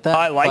 Yeah, you like that?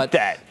 I like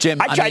that.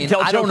 Jim, I tried to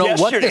tell a joke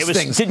yesterday.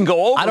 It didn't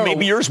go over.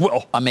 Maybe yours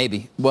will.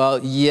 Maybe.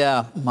 Well,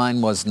 yeah,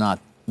 mine was not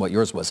what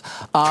yours was.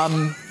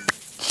 But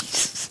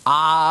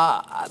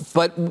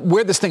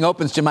where this thing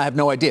opens, Jim, I have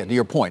no idea, to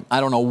your point. I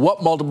don't know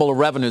what multiple of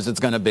revenues it's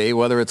going to be,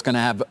 whether it's going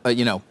to have,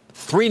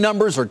 3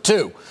 numbers or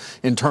 2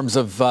 in terms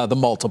of the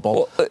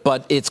multiple.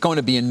 But it's going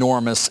to be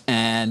enormous.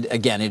 And,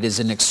 again, it is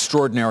an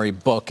extraordinary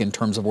book in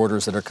terms of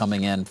orders that are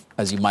coming in,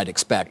 as you might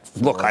expect.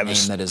 Look,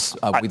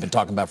 we've been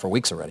talking about for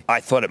weeks already. I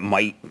thought it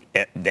might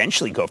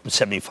eventually go from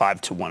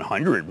 75 to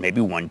 100,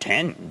 maybe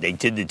 110. They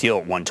did the deal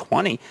at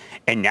 120.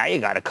 And now you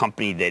got a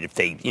company that if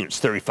they, it's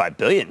 $35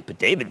 billion. But,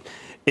 David,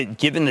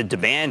 given the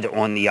demand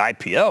on the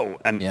IPO,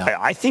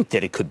 I think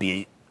that it could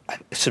be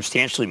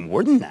substantially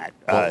more than that.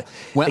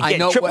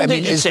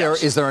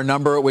 Is there a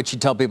number at which you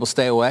tell people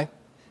stay away?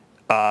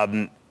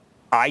 I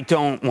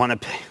don't want to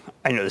pay.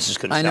 I know this is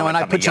going to sound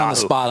like I put you on the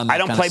spot on that. I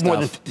don't play more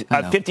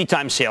than 50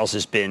 times sales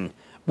has been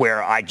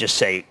where I just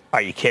say,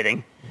 are you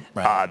kidding?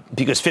 Right.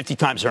 Because 50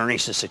 times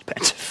earnings is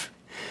expensive.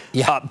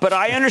 Yeah. But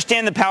I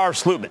understand the power of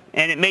Slootman,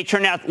 and it may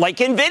turn out like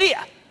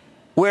NVIDIA,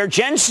 where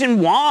Jensen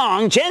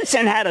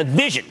had a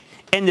vision.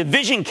 And the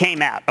vision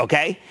came out,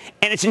 okay?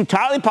 And it's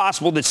entirely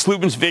possible that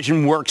Slootman's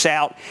vision works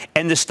out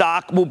and the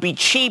stock will be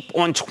cheap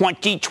on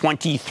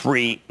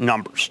 2023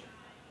 numbers.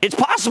 It's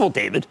possible,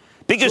 David,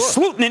 because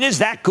Slootman is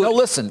that good. No,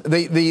 listen,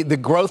 the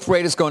growth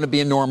rate is going to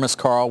be enormous,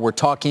 Carl. We're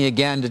talking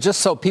again,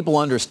 just so people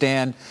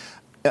understand,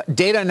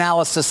 data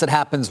analysis that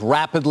happens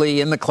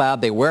rapidly in the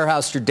cloud. They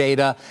warehouse your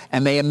data,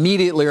 and they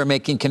immediately are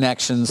making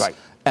connections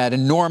at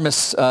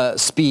enormous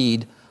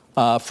speed.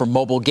 For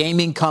mobile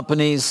gaming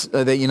companies,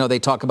 they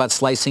talk about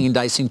slicing and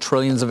dicing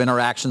trillions of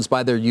interactions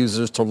by their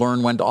users to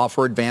learn when to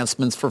offer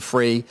advancements for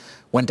free,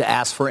 when to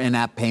ask for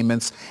in-app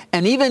payments.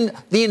 And even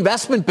the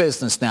investment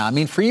business now. I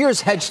mean, for years,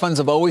 hedge funds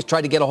have always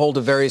tried to get a hold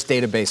of various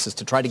databases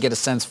to try to get a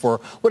sense for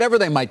whatever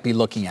they might be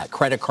looking at.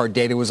 Credit card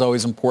data was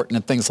always important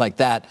and things like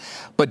that.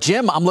 But,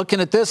 Jim, I'm looking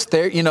at this.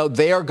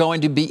 They are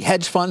going to be,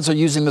 hedge funds are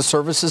using the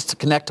services to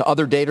connect to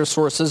other data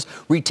sources,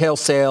 retail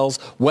sales,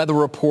 weather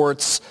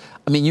reports.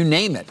 I mean, you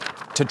name it,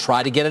 to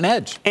try to get an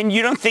edge. And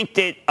you don't think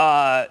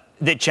that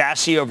that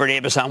Jassy over at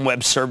Amazon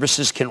Web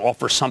Services can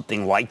offer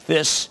something like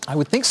this? I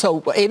would think so.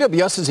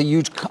 AWS is a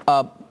huge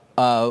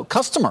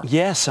customer.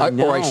 Yes, I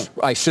know. Or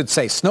I should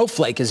say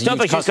Snowflake is a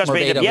huge customer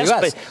of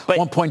AWS. But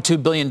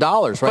 $1.2 billion,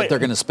 right, they're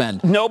going to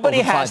spend. Nobody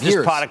over 5 has years.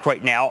 This product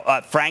right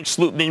now. Frank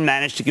Slootman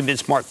managed to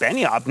convince Mark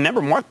Benioff.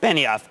 Remember, Mark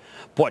Benioff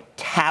bought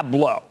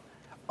Tableau.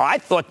 I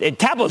thought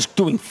Tableau's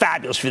doing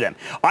fabulous for them.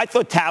 I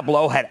thought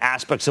Tableau had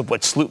aspects of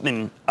what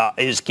Slootman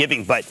is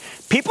giving, but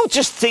people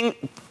just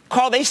think,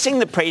 Carl, they sing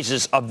the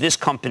praises of this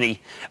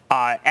company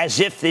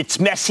as if it's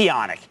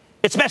messianic.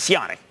 It's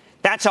messianic.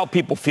 That's how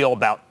people feel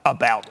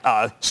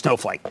about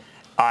Snowflake.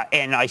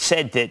 And I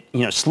said that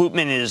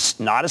Slootman is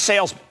not a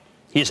salesman;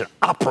 he's an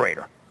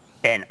operator,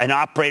 and an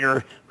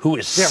operator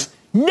who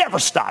never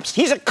stops.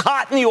 He's a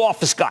cot in the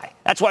office guy.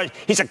 That's why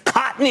he's a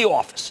cot in the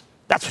office.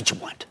 That's what you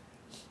want.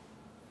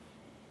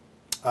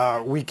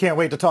 We can't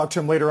wait to talk to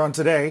him later on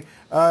today.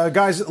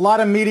 Guys, a lot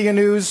of media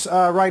news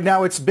right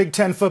now. It's Big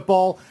Ten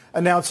football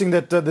announcing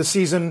that the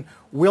season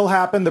will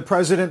happen. The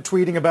president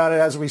tweeting about it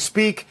as we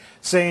speak,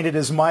 saying it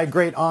is my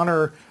great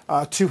honor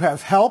to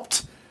have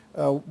helped.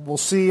 We'll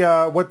see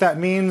what that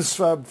means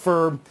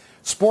for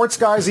sports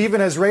guys,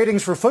 even as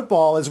ratings for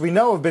football, as we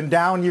know, have been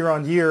down year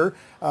on year.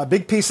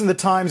 Big piece in the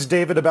Times,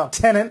 David, about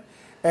Tenet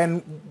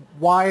and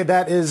why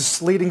that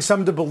is leading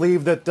some to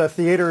believe that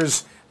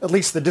theaters, at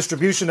least the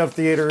distribution of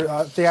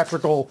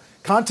theatrical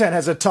content,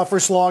 has a tougher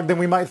slog than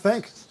we might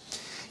think.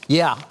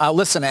 Yeah,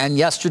 listen, and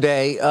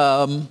yesterday,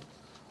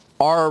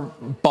 our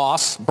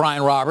boss,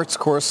 Brian Roberts,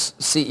 of course,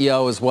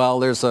 CEO as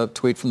well, there's a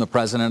tweet from the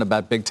president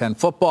about Big Ten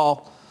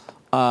football,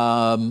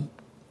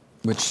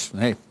 which,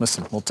 hey,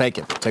 listen, we'll take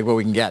it. Take what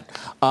we can get.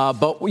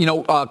 But,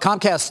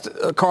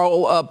 Comcast,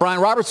 Carl,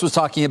 Brian Roberts was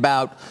talking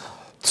about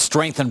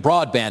strength in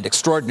broadband,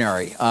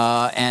 extraordinary,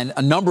 and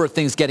a number of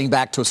things getting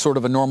back to a sort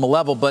of a normal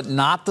level, but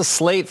not the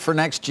slate for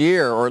next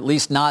year, or at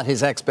least not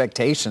his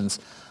expectations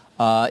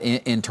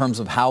in terms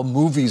of how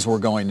movies were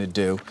going to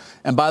do.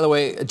 And by the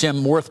way,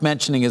 Jim, worth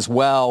mentioning as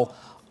well,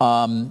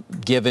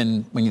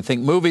 given when you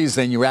think movies,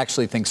 then you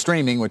actually think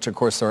streaming, which of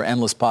course there are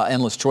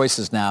endless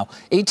choices now.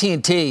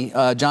 AT&T,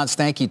 John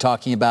Stankey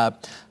talking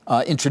about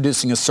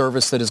introducing a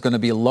service that is going to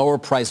be a lower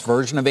priced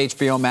version of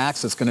HBO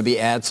Max. It's going to be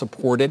ad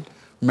supported.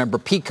 Remember,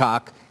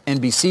 Peacock,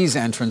 NBC's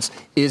entrance,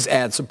 is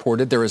ad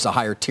supported. There is a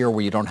higher tier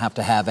where you don't have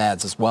to have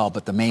ads as well,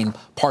 but the main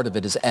part of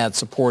it is ad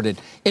supported.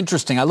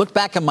 Interesting. I look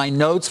back at my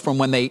notes from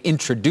when they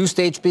introduced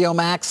HBO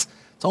Max.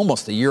 It's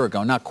almost a year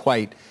ago, not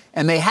quite.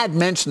 And they had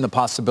mentioned the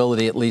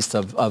possibility at least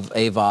of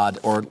AVOD,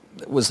 or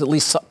it was at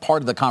least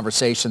part of the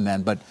conversation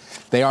then, but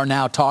they are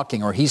now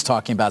talking, or he's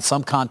talking about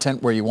some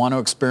content where you want to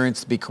experience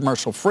to be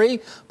commercial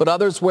free, but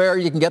others where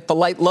you can get the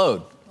light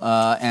load.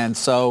 And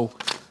so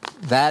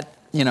that,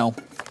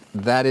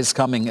 that is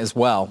coming as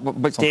well.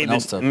 But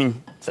David,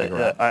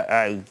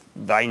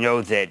 I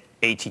know that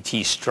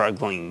AT&T is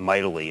struggling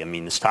mightily. I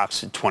mean, the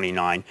stock's at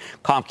 29.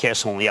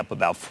 Comcast only up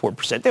about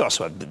 4%. They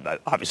also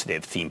have, obviously, they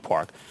have theme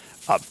park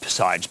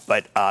besides.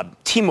 But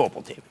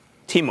T-Mobile, David,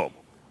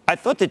 T-Mobile. I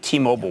thought that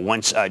T-Mobile,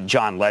 once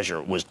John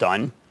Legere was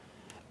done,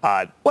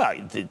 the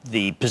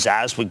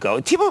pizzazz would go.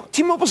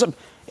 T-Mobile's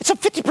it's up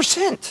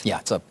 50%. Yeah,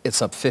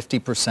 it's up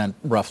 50%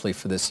 roughly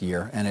for this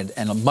year,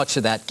 and much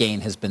of that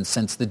gain has been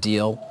since the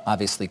deal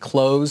obviously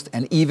closed,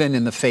 and even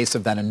in the face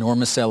of that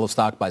enormous sale of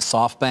stock by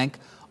SoftBank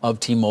of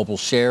T-Mobile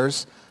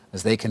shares,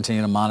 as they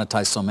continue to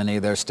monetize so many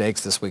of their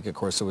stakes. This week, of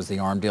course, it was the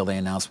ARM deal they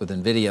announced with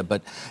NVIDIA.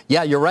 But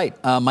yeah, you're right.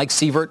 Mike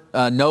Sievert,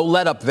 no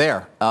let up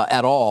there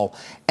at all.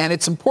 And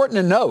it's important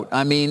to note,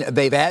 I mean,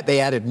 they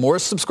added more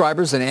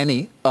subscribers than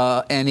any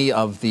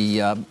of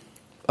the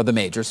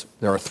majors.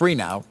 There are 3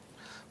 now.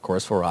 Of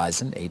course,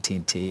 Verizon,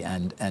 AT&T,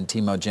 and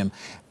T-Mo, Jim.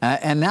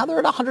 And now they're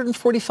at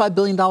 $145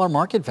 billion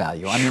market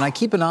value. I mean, I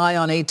keep an eye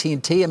on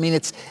AT&T. I mean,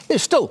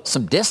 there's still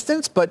some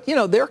distance, but,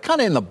 they're kind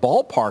of in the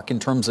ballpark in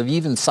terms of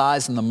even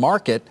size in the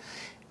market.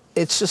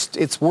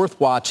 It's worth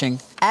watching.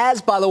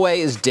 As, by the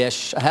way, is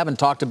Dish. I haven't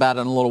talked about it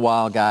in a little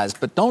while, guys.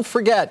 But don't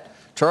forget,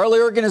 Charlie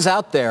Ergen is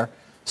out there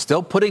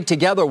still putting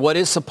together what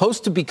is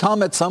supposed to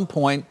become at some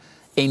point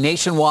a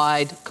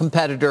nationwide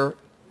competitor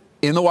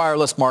in the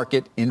wireless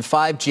market in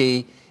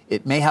 5G.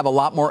 It may have a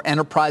lot more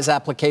enterprise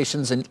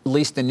applications, at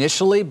least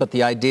initially, but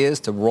the idea is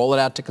to roll it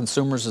out to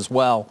consumers as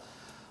well.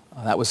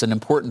 That was an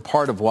important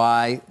part of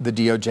why the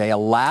DOJ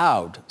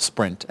allowed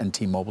Sprint and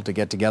T-Mobile to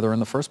get together in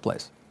the first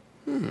place.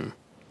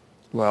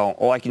 Well,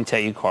 all I can tell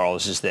you, Carl,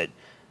 is that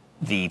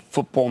the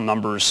football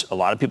numbers, a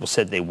lot of people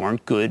said they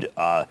weren't good.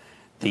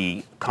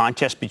 The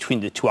contest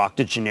between the two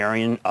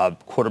octogenarian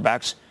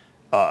quarterbacks,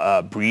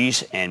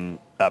 Breeze and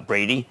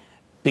Brady,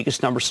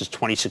 biggest number since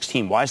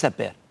 2016. Why is that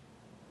bad?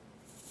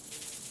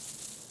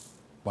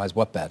 Why is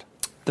what bad?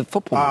 The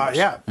football numbers.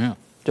 Yeah.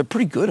 They're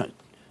pretty good.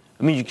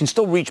 I mean, you can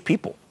still reach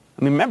people.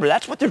 I mean, remember,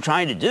 that's what they're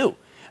trying to do.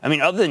 I mean,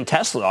 other than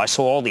Tesla, I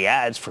saw all the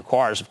ads for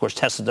cars. Of course,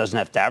 Tesla doesn't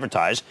have to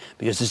advertise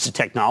because it's a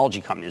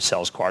technology company that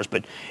sells cars.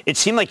 But it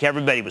seemed like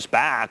everybody was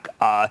back,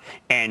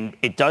 and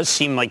it does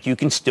seem like you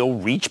can still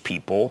reach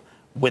people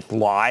with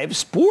live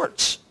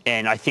sports.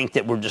 And I think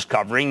that we're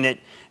discovering that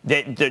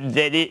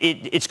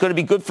it's going to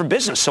be good for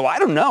business. So I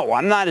don't know.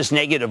 I'm not as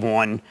negative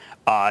on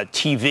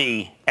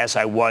TV as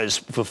I was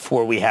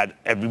before we had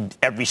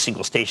every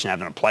single station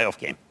having a playoff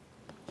game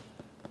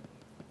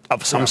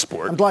of some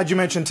sport. I'm glad you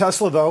mentioned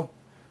Tesla, though.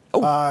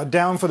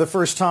 Down for the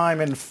first time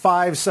in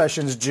 5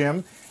 sessions,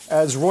 Jim,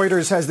 as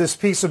Reuters has this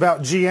piece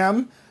about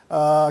GM,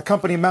 a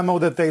company memo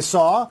that they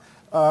saw,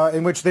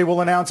 in which they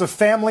will announce a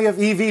family of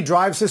EV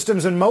drive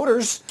systems and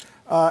motors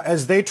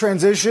as they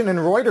transition, in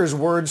Reuters'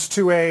 words,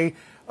 to a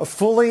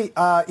fully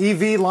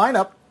EV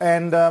lineup.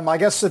 And I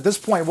guess at this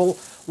point we'll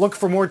look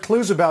for more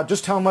clues about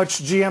just how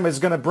much GM is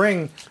going to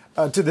bring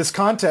to this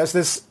contest,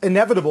 this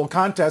inevitable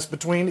contest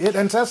between it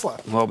and Tesla.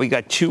 Well, we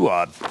got two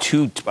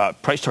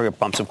price target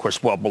bumps, of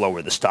course, well below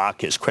where the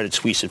stock is. Credit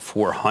Suisse at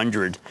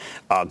 400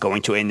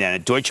 going to, and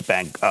then Deutsche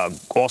Bank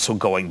also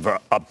going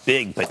up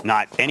big, but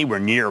not anywhere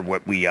near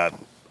what we are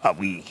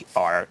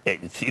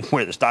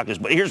where the stock is.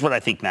 But here's what I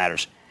think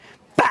matters.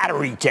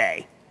 Battery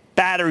Day.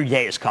 Battery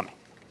Day is coming.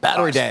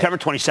 Battery day. September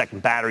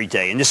 22nd, battery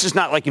day. And this is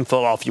not like in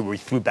Philadelphia where we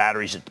threw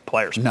batteries at the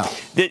players. No.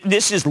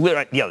 This is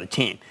literally the other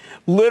team.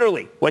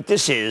 Literally, what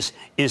this is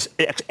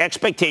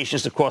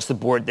expectations across the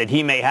board that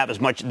he may have as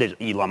much,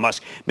 that Elon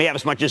Musk may have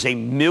as much as a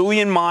 1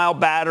 million-mile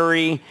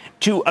battery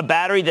to a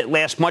battery that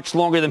lasts much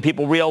longer than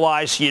people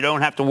realize. So you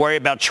don't have to worry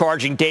about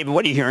charging. David,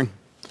 what are you hearing?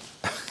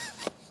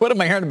 What am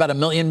I hearing about 1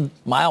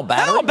 million-mile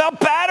battery? How about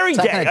battery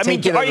day? I mean,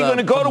 are you going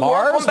to go to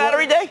work on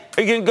battery day?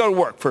 Are you going to go to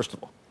work, first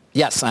of all?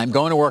 Yes, I'm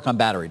going to work on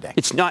battery day.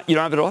 It's not, you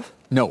don't have it off?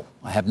 No,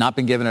 I have not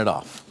been given it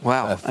off.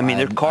 Wow. I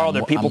mean, Carl,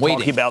 there are people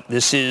talking about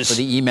this is... for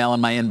the email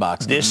in my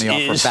inbox. This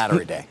is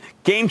battery day.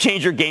 Game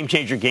changer, game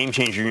changer, game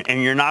changer.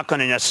 And you're not going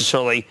to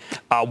necessarily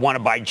want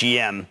to buy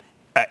GM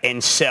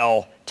and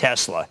sell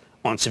Tesla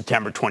on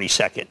September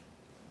 22nd.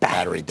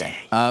 Battery day.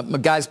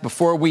 Guys,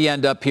 before we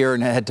end up here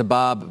and head to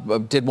Bob, I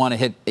did want to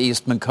hit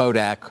Eastman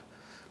Kodak,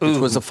 which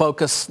was a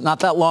focus not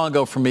that long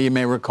ago for me. You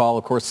may recall,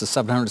 of course, the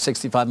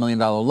 $765 million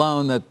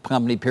loan that the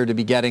company appeared to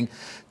be getting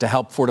to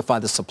help fortify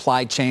the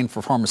supply chain for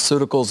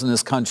pharmaceuticals in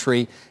this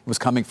country. It was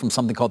coming from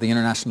something called the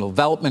International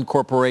Development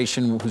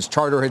Corporation, whose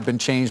charter had been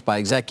changed by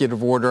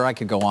executive order. I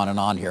could go on and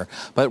on here.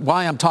 But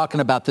why I'm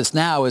talking about this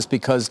now is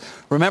because,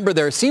 remember,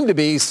 there seemed to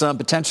be some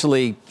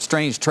potentially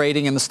strange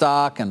trading in the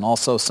stock, and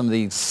also some of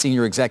the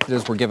senior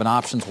executives were given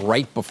options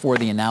right before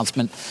the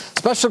announcement.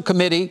 Special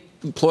committee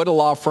employed a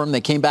law firm. They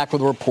came back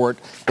with a report.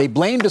 They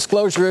blamed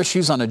disclosure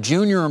issues on a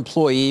junior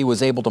employee who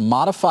was able to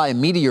modify a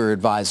media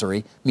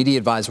advisory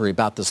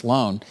about this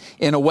loan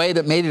in a way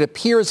that made it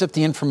appear as if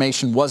the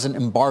information wasn't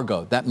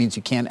embargoed. That means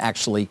you can't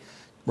actually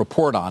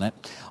report on it.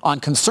 On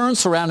concerns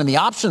surrounding the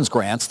options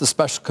grants, the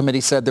special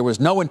committee said there was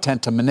no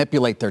intent to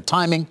manipulate their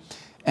timing.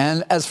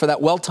 And as for that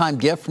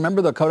well-timed gift,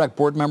 remember the Kodak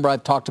board member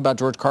I've talked about,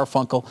 George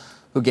Carfunkel,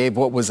 who gave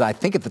what was, I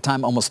think at the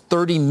time, almost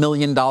 $30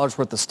 million worth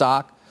of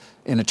stock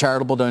in a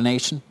charitable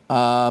donation?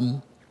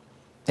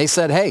 They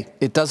said, hey,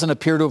 it doesn't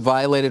appear to have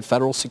violated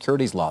federal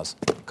securities laws.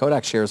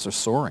 Kodak shares are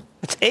soaring.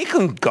 It's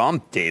Akin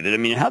Gump, David. I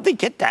mean, how'd they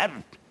get that?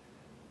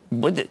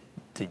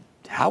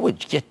 How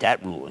would you get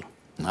that ruling?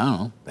 I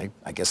don't know.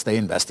 I guess they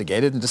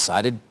investigated and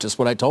decided just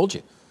what I told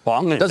you.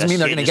 Well, doesn't mean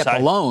they're going to get the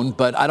loan,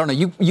 but I don't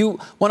know. You,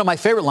 one of my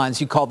favorite lines,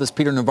 you called this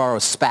Peter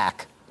Navarro's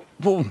SPAC,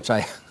 which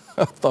I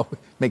thought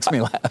makes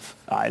me laugh.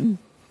 I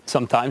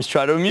sometimes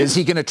try to amuse. Is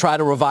he going to try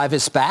to revive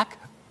his SPAC?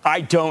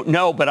 I don't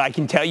know, but I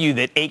can tell you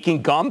that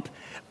Akin Gump,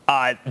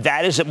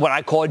 that is what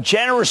I call a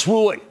generous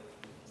ruling.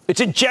 It's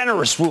a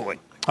generous ruling,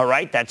 all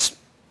right? That's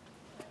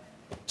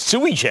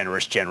sui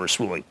generous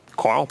ruling.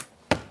 Carl,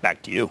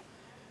 back to you.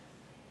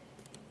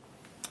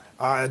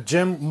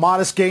 Jim,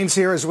 modest gains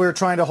here as we're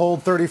trying to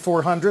hold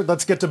 3,400.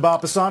 Let's get to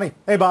Bob Pisani.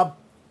 Hey, Bob.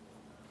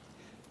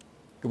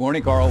 Good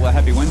morning, Carl.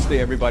 Happy Wednesday,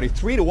 everybody.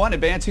 3-1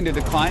 advancing to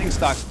declining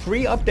stocks.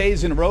 3 up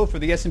days in a row for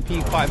the S&P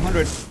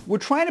 500. We're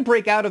trying to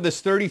break out of this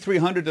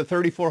 3,300 to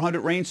 3,400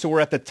 range, so we're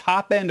at the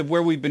top end of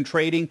where we've been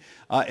trading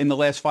in the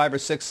last 5 or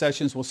 6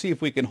 sessions. We'll see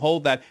if we can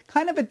hold that.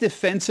 Kind of a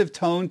defensive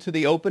tone to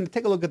the open.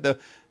 Take a look at the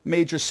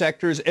major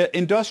sectors.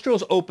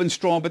 Industrials open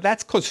strong, but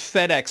that's because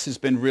FedEx has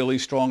been really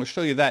strong. I'll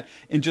show you that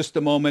in just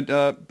a moment.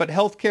 But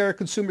healthcare,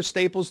 consumer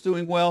staples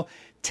doing well.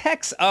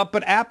 Tech's up,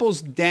 but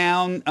Apple's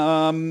down.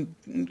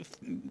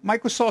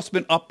 Microsoft's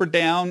been up or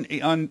down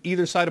on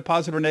either side of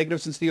positive or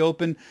negative since the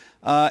open.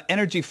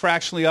 Energy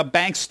fractionally up.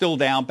 Banks still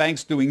down.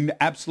 Banks doing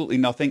absolutely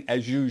nothing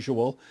as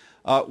usual.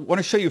 Want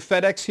to show you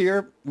FedEx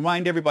here.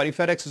 Remind everybody,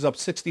 FedEx is up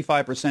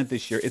 65%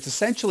 this year. It's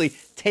essentially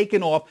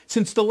taken off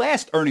since the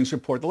last earnings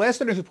report. The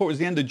last earnings report was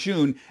the end of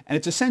June, and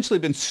it's essentially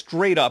been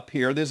straight up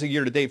here. There's a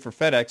year-to-date for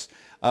FedEx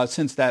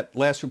since that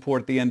last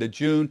report at the end of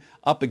June.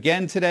 Up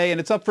again today,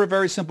 and it's up for a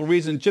very simple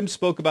reason. Jim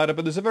spoke about it,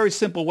 but there's a very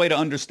simple way to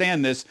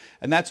understand this,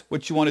 and that's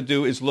what you want to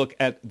do is look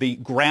at the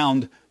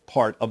ground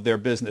part of their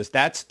business.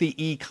 That's the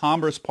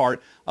e-commerce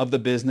part of the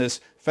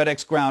business.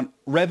 FedEx Ground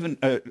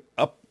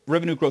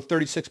revenue growth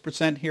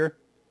 36% here.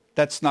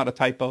 That's not a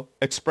typo.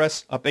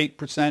 Express up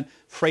 8%,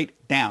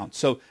 freight down.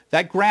 So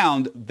that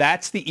ground,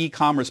 that's the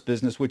e-commerce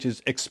business, which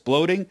is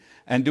exploding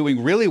and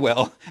doing really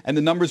well. And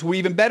the numbers were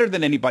even better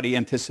than anybody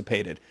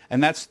anticipated.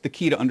 And that's the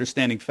key to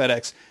understanding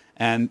FedEx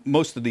and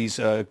most of these,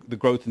 the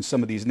growth in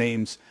some of these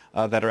names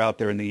that are out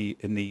there in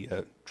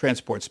the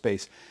transport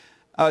space.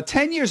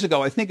 10 years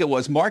ago, I think it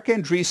was, Mark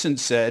Andreessen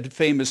said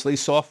famously,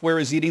 software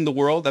is eating the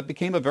world. That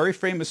became a very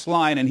famous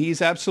line, and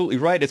he's absolutely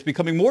right. It's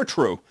becoming more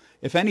true,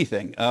 if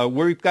anything.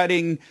 We're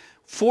getting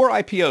 4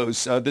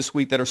 IPOs this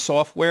week that are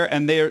software,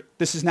 and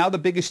this is now the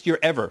biggest year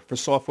ever for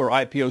software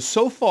IPOs.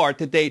 So far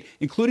to date,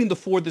 including the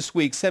 4 this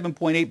week,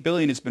 $7.8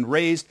 billion has been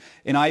raised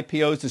in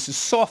IPOs. This is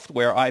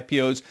software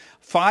IPOs.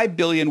 $5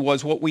 billion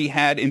was what we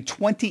had in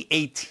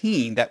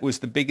 2018. That was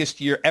the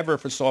biggest year ever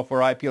for software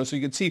IPOs. So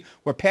you can see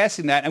we're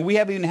passing that. And we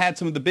haven't even had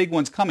some of the big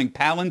ones coming.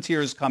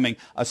 Palantir is coming.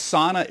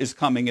 Asana is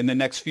coming in the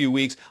next few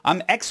weeks.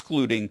 I'm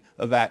excluding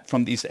that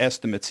from these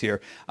estimates here.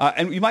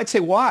 And you might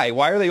say, why?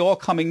 Why are they all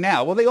coming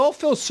now? Well, they all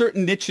fill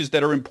certain niches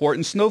that are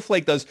important.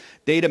 Snowflake does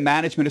data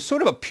management. It's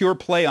sort of a pure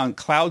play on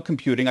cloud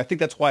computing. I think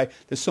that's why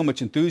there's so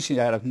much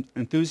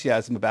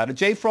enthusiasm about it.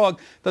 JFrog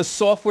does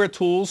software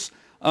tools.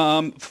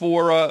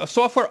 for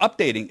software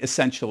updating,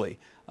 essentially.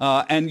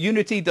 And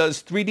Unity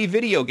does 3D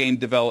video game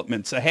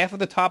developments. Half of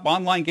the top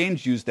online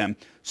games use them.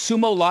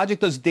 Sumo Logic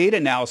does data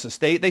analysis.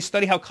 They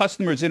study how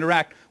customers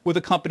interact with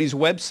a company's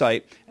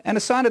website. And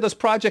Asana does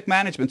project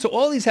management. So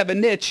all these have a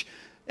niche.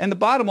 And the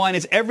bottom line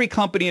is every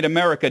company in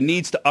America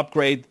needs to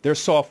upgrade their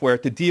software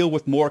to deal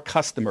with more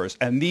customers.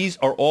 And these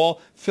are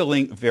all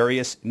filling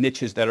various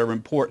niches that are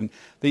important.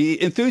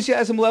 The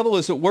enthusiasm level,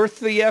 is it worth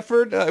the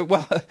effort?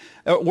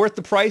 Worth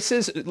the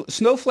prices?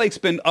 Snowflake's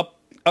been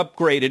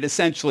upgraded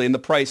essentially in the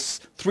price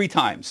 3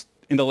 times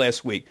in the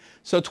last week.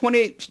 So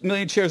 28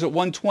 million shares at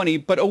 120,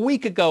 but a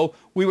week ago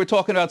we were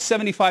talking about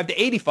 75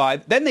 to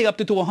 85. Then they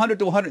upped it to 100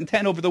 to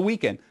 110 over the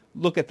weekend.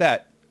 Look at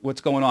that. What's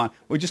going on?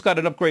 We just got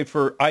an upgrade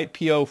for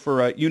IPO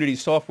for Unity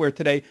software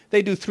today.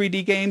 They do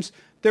 3D games.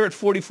 They're at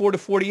 44 to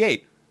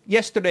 48.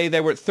 Yesterday they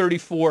were at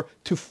 34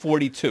 to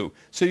 42.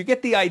 So you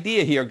get the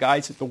idea here,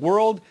 guys, that the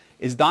world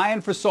is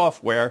dying for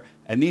software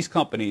and these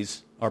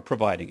companies are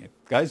providing it.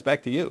 Guys,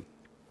 back to you.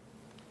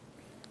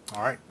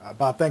 All right,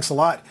 Bob, thanks a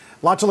lot.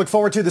 A lot to look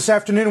forward to this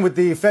afternoon with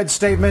the Fed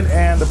statement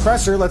and the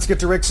presser. Let's get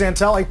to Rick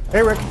Santelli.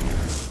 Hey, Rick.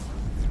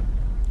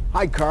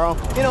 Hi, Carl.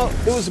 You know,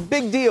 it was a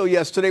big deal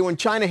yesterday when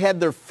China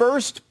had their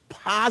first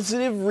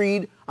positive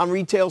read on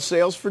retail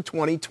sales for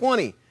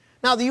 2020.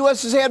 Now, the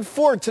U.S. has had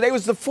 4. Today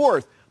was the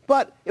 4th,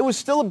 but it was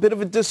still a bit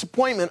of a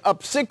disappointment.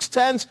 Up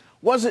 0.6,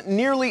 wasn't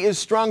nearly as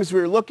strong as we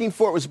were looking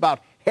for. It was about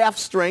half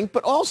strength,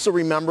 but also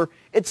remember,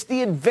 it's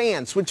the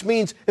advance, which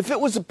means if it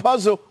was a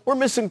puzzle, we're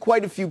missing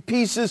quite a few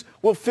pieces.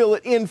 We'll fill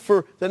it in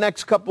for the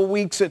next couple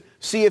weeks and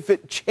see if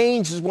it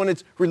changes when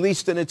it's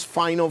released in its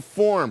final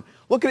form.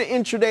 Looking at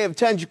intraday of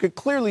 10s, you could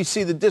clearly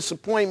see the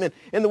disappointment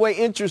in the way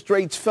interest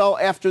rates fell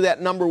after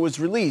that number was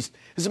released.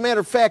 As a matter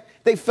of fact,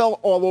 they fell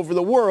all over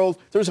the world.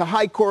 There's a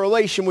high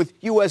correlation with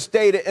U.S.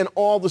 data and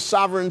all the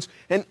sovereigns,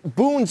 and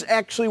bonds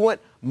actually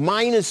went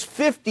minus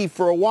 50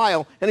 for a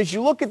while. And as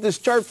you look at this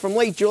chart from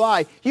late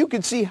July, you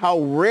can see how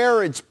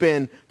rare it's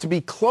been to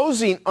be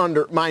closing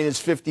under minus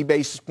 50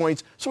 basis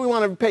points. So we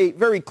want to pay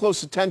very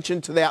close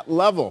attention to that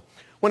level.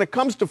 When it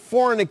comes to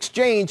foreign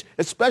exchange,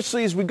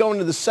 especially as we go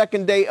into the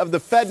second day of the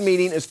Fed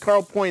meeting, as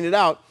Carl pointed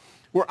out,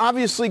 we're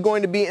obviously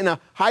going to be in a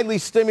highly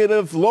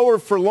stimulative, lower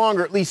for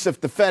longer, at least if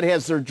the Fed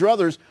has their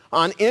druthers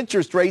on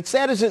interest rates.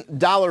 That isn't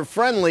dollar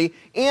friendly,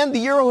 and the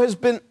euro has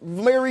been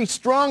very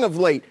strong of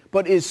late,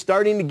 but is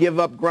starting to give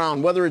up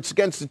ground, whether it's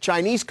against the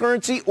Chinese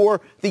currency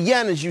or the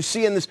yen, as you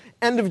see in this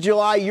end of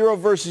July euro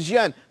versus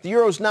yen. The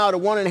euro is now at a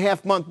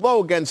 1.5-month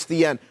low against the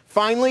yen.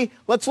 Finally,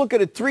 let's look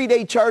at a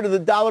 3-day chart of the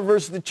dollar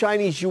versus the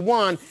Chinese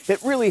yuan.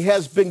 It really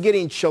has been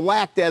getting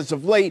shellacked as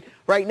of late.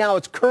 Right now,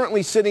 it's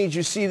currently sitting, as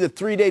you see, the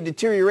 3-day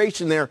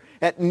deterioration there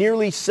at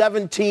nearly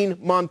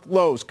 17-month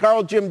lows.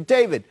 Carl, Jim,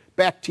 David,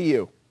 back to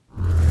you.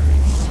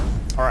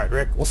 All right,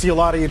 Rick, we'll see a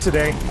lot of you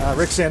today.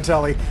 Rick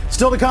Santelli.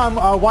 Still to come,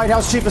 White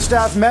House Chief of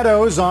Staff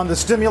Meadows on the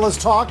stimulus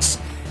talks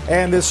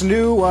and this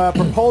new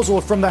proposal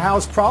from the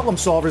House Problem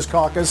Solvers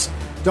Caucus.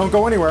 Don't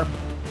go anywhere.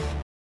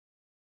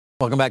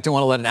 Welcome back. Don't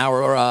want to let an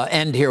hour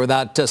end here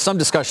without some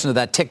discussion of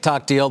that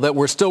TikTok deal that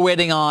we're still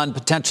waiting on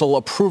potential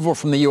approval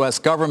from the U.S.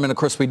 government. Of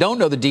course, we don't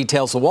know the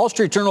details. The Wall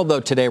Street Journal, though,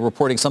 today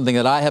reporting something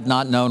that I have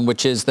not known,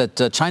 which is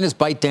that China's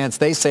ByteDance,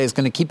 they say, is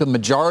going to keep a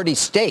majority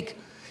stake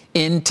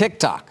in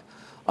TikTok.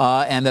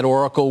 And that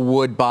Oracle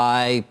would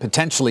buy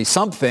potentially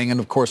something. And,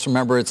 of course,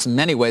 remember, it's in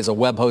many ways a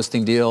web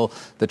hosting deal.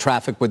 The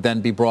traffic would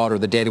then be brought, or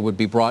the data would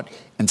be brought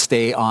and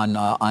stay on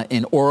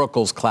in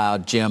Oracle's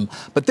cloud, Jim.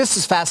 But this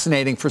is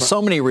fascinating for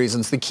so many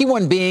reasons. The key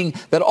one being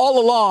that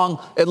all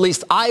along, at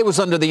least I was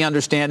under the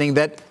understanding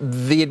that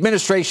the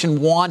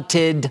administration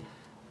wanted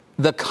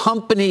the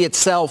company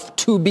itself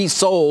to be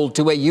sold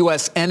to a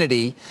U.S.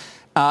 entity.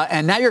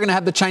 And now you're going to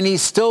have the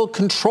Chinese still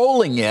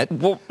controlling it.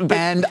 Well,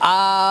 and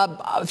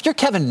if you're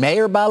Kevin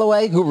Mayer, by the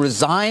way, who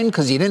resigned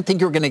because you didn't think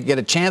you were going to get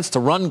a chance to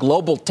run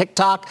global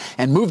TikTok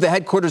and move the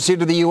headquarters here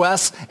to the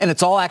U.S., and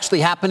it's all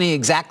actually happening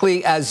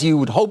exactly as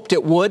you hoped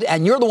it would,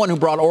 and you're the one who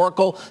brought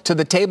Oracle to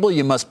the table,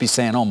 you must be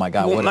saying, oh, my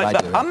God, what did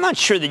I do? I'm not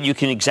sure that you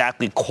can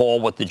exactly call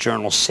what the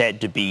journal said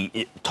to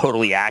be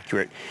totally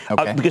accurate.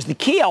 Okay. Because the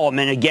key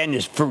element, again,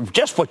 is for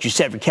just what you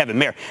said for Kevin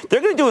Mayer. They're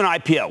going to do an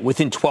IPO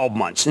within 12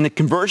 months, and the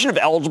conversion of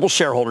eligible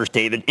shareholders,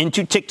 David,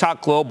 into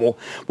TikTok Global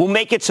will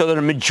make it so that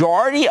a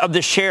majority of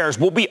the shares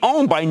will be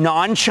owned by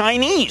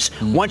non-Chinese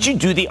once you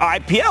do the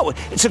IPO.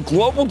 It's a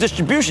global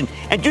distribution.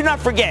 And do not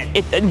forget,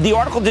 the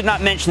article did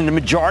not mention that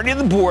the majority of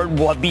the board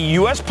will be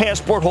U.S.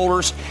 passport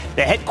holders.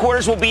 The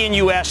headquarters will be in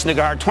U.S. and they're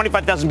going to hire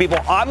 25,000 people.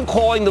 I'm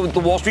calling the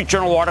Wall Street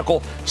Journal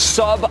article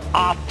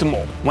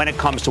suboptimal when it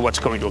comes to what's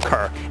going to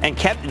occur. And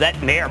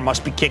that mayor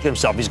must be kicking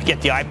himself. He's going to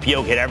get the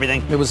IPO, get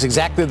everything. It was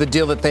exactly the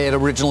deal that they had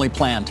originally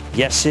planned.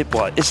 Yes, it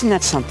was. Isn't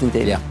that something,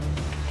 David? Yeah.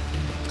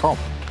 Carl.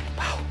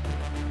 Wow.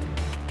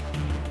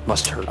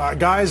 Must hurt.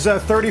 Guys,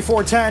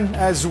 34-10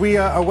 as we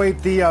await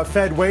the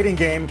Fed waiting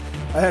game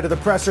ahead of the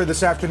presser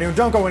this afternoon.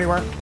 Don't go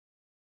anywhere.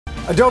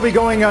 Adobe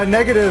going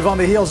negative on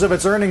the heels of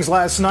its earnings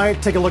last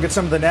night. Take a look at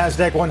some of the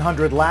NASDAQ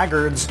 100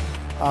 laggards.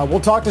 We'll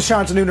talk to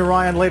Shantanu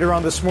Narayan later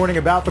on this morning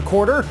about the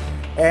quarter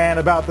and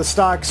about the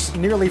stock's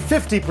nearly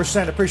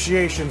 50%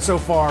 appreciation so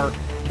far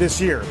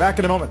this year. Back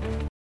in a moment.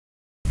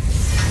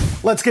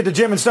 Let's get to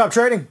Jim and stop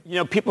trading. You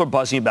know, people are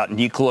buzzing about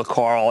Nikola,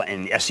 Carl,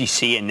 and the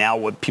SEC, and now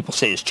what people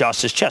say is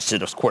Justice.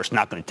 Justice, of course,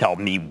 not going to tell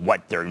me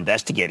what they're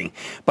investigating.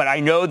 But I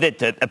know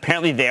that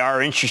apparently they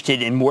are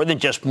interested in more than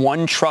just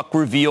one truck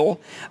reveal.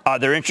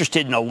 They're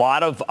interested in a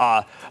lot of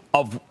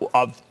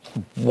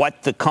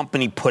what the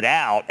company put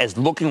out as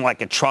looking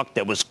like a truck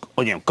that was,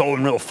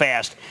 going real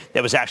fast,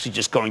 that was actually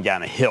just going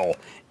down a hill.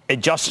 The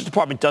Justice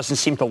Department doesn't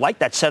seem to like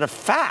that set of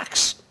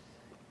facts.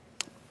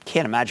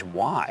 Can't imagine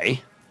why.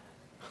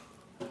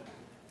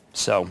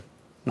 So,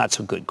 not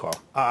so good, Carl.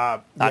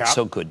 Not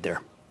so good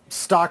there.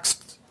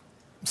 Stock's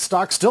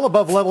still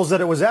above levels that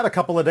it was at a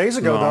couple of days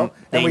ago, though.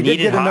 And we did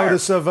get a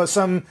notice of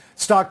some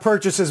stock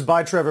purchases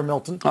by Trevor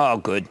Milton. Oh,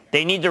 good.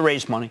 They need to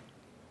raise money.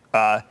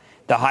 The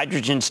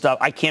hydrogen stuff,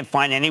 I can't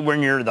find anywhere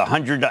near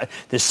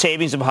the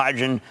savings of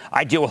hydrogen.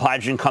 I deal with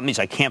hydrogen companies.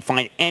 I can't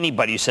find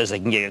anybody who says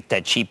they can get it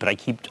that cheap,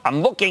 but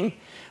I'm looking.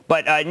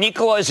 But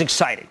Nikola is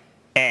exciting.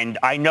 And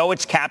I know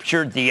it's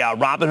captured the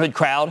Robinhood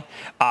crowd,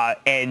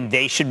 and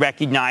they should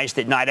recognize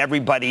that not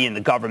everybody in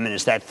the government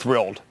is that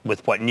thrilled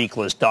with what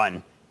Nikola's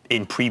done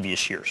in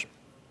previous years.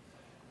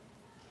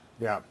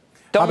 Yeah.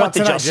 Don't want the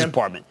Justice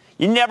Department.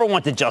 You never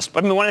want the Justice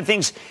Department. I mean, one of the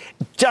things,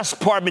 Justice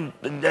Department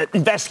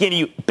investigating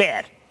you,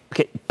 bad.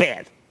 Okay,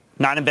 bad.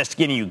 Not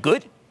investigating you,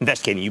 good.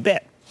 Investigating you,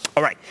 bad.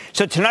 All right.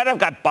 So tonight I've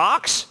got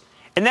Box.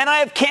 And then I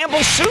have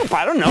Campbell's Soup.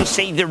 I don't know.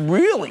 Say they're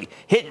really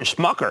hitting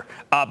Smucker.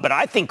 But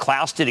I think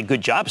Klaus did a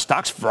good job.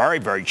 Stock's very,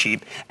 very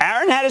cheap.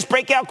 Aaron had his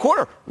breakout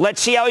quarter. Let's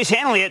see how he's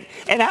handling it.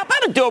 And how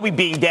about Adobe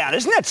being down?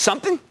 Isn't that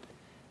something?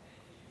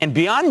 And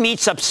Beyond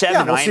Meat's up 7.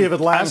 Yeah, we'll see if it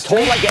lasts. I'm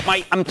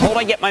told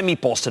I get my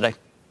meatballs today.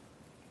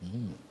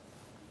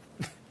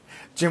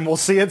 Jim, we'll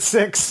see at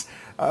 6.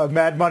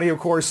 Mad Money, of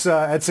course,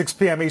 at 6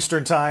 p.m.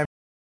 Eastern Time.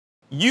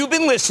 You've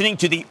been listening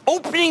to the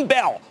opening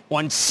bell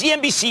on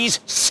CNBC's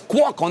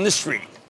Squawk on the Street.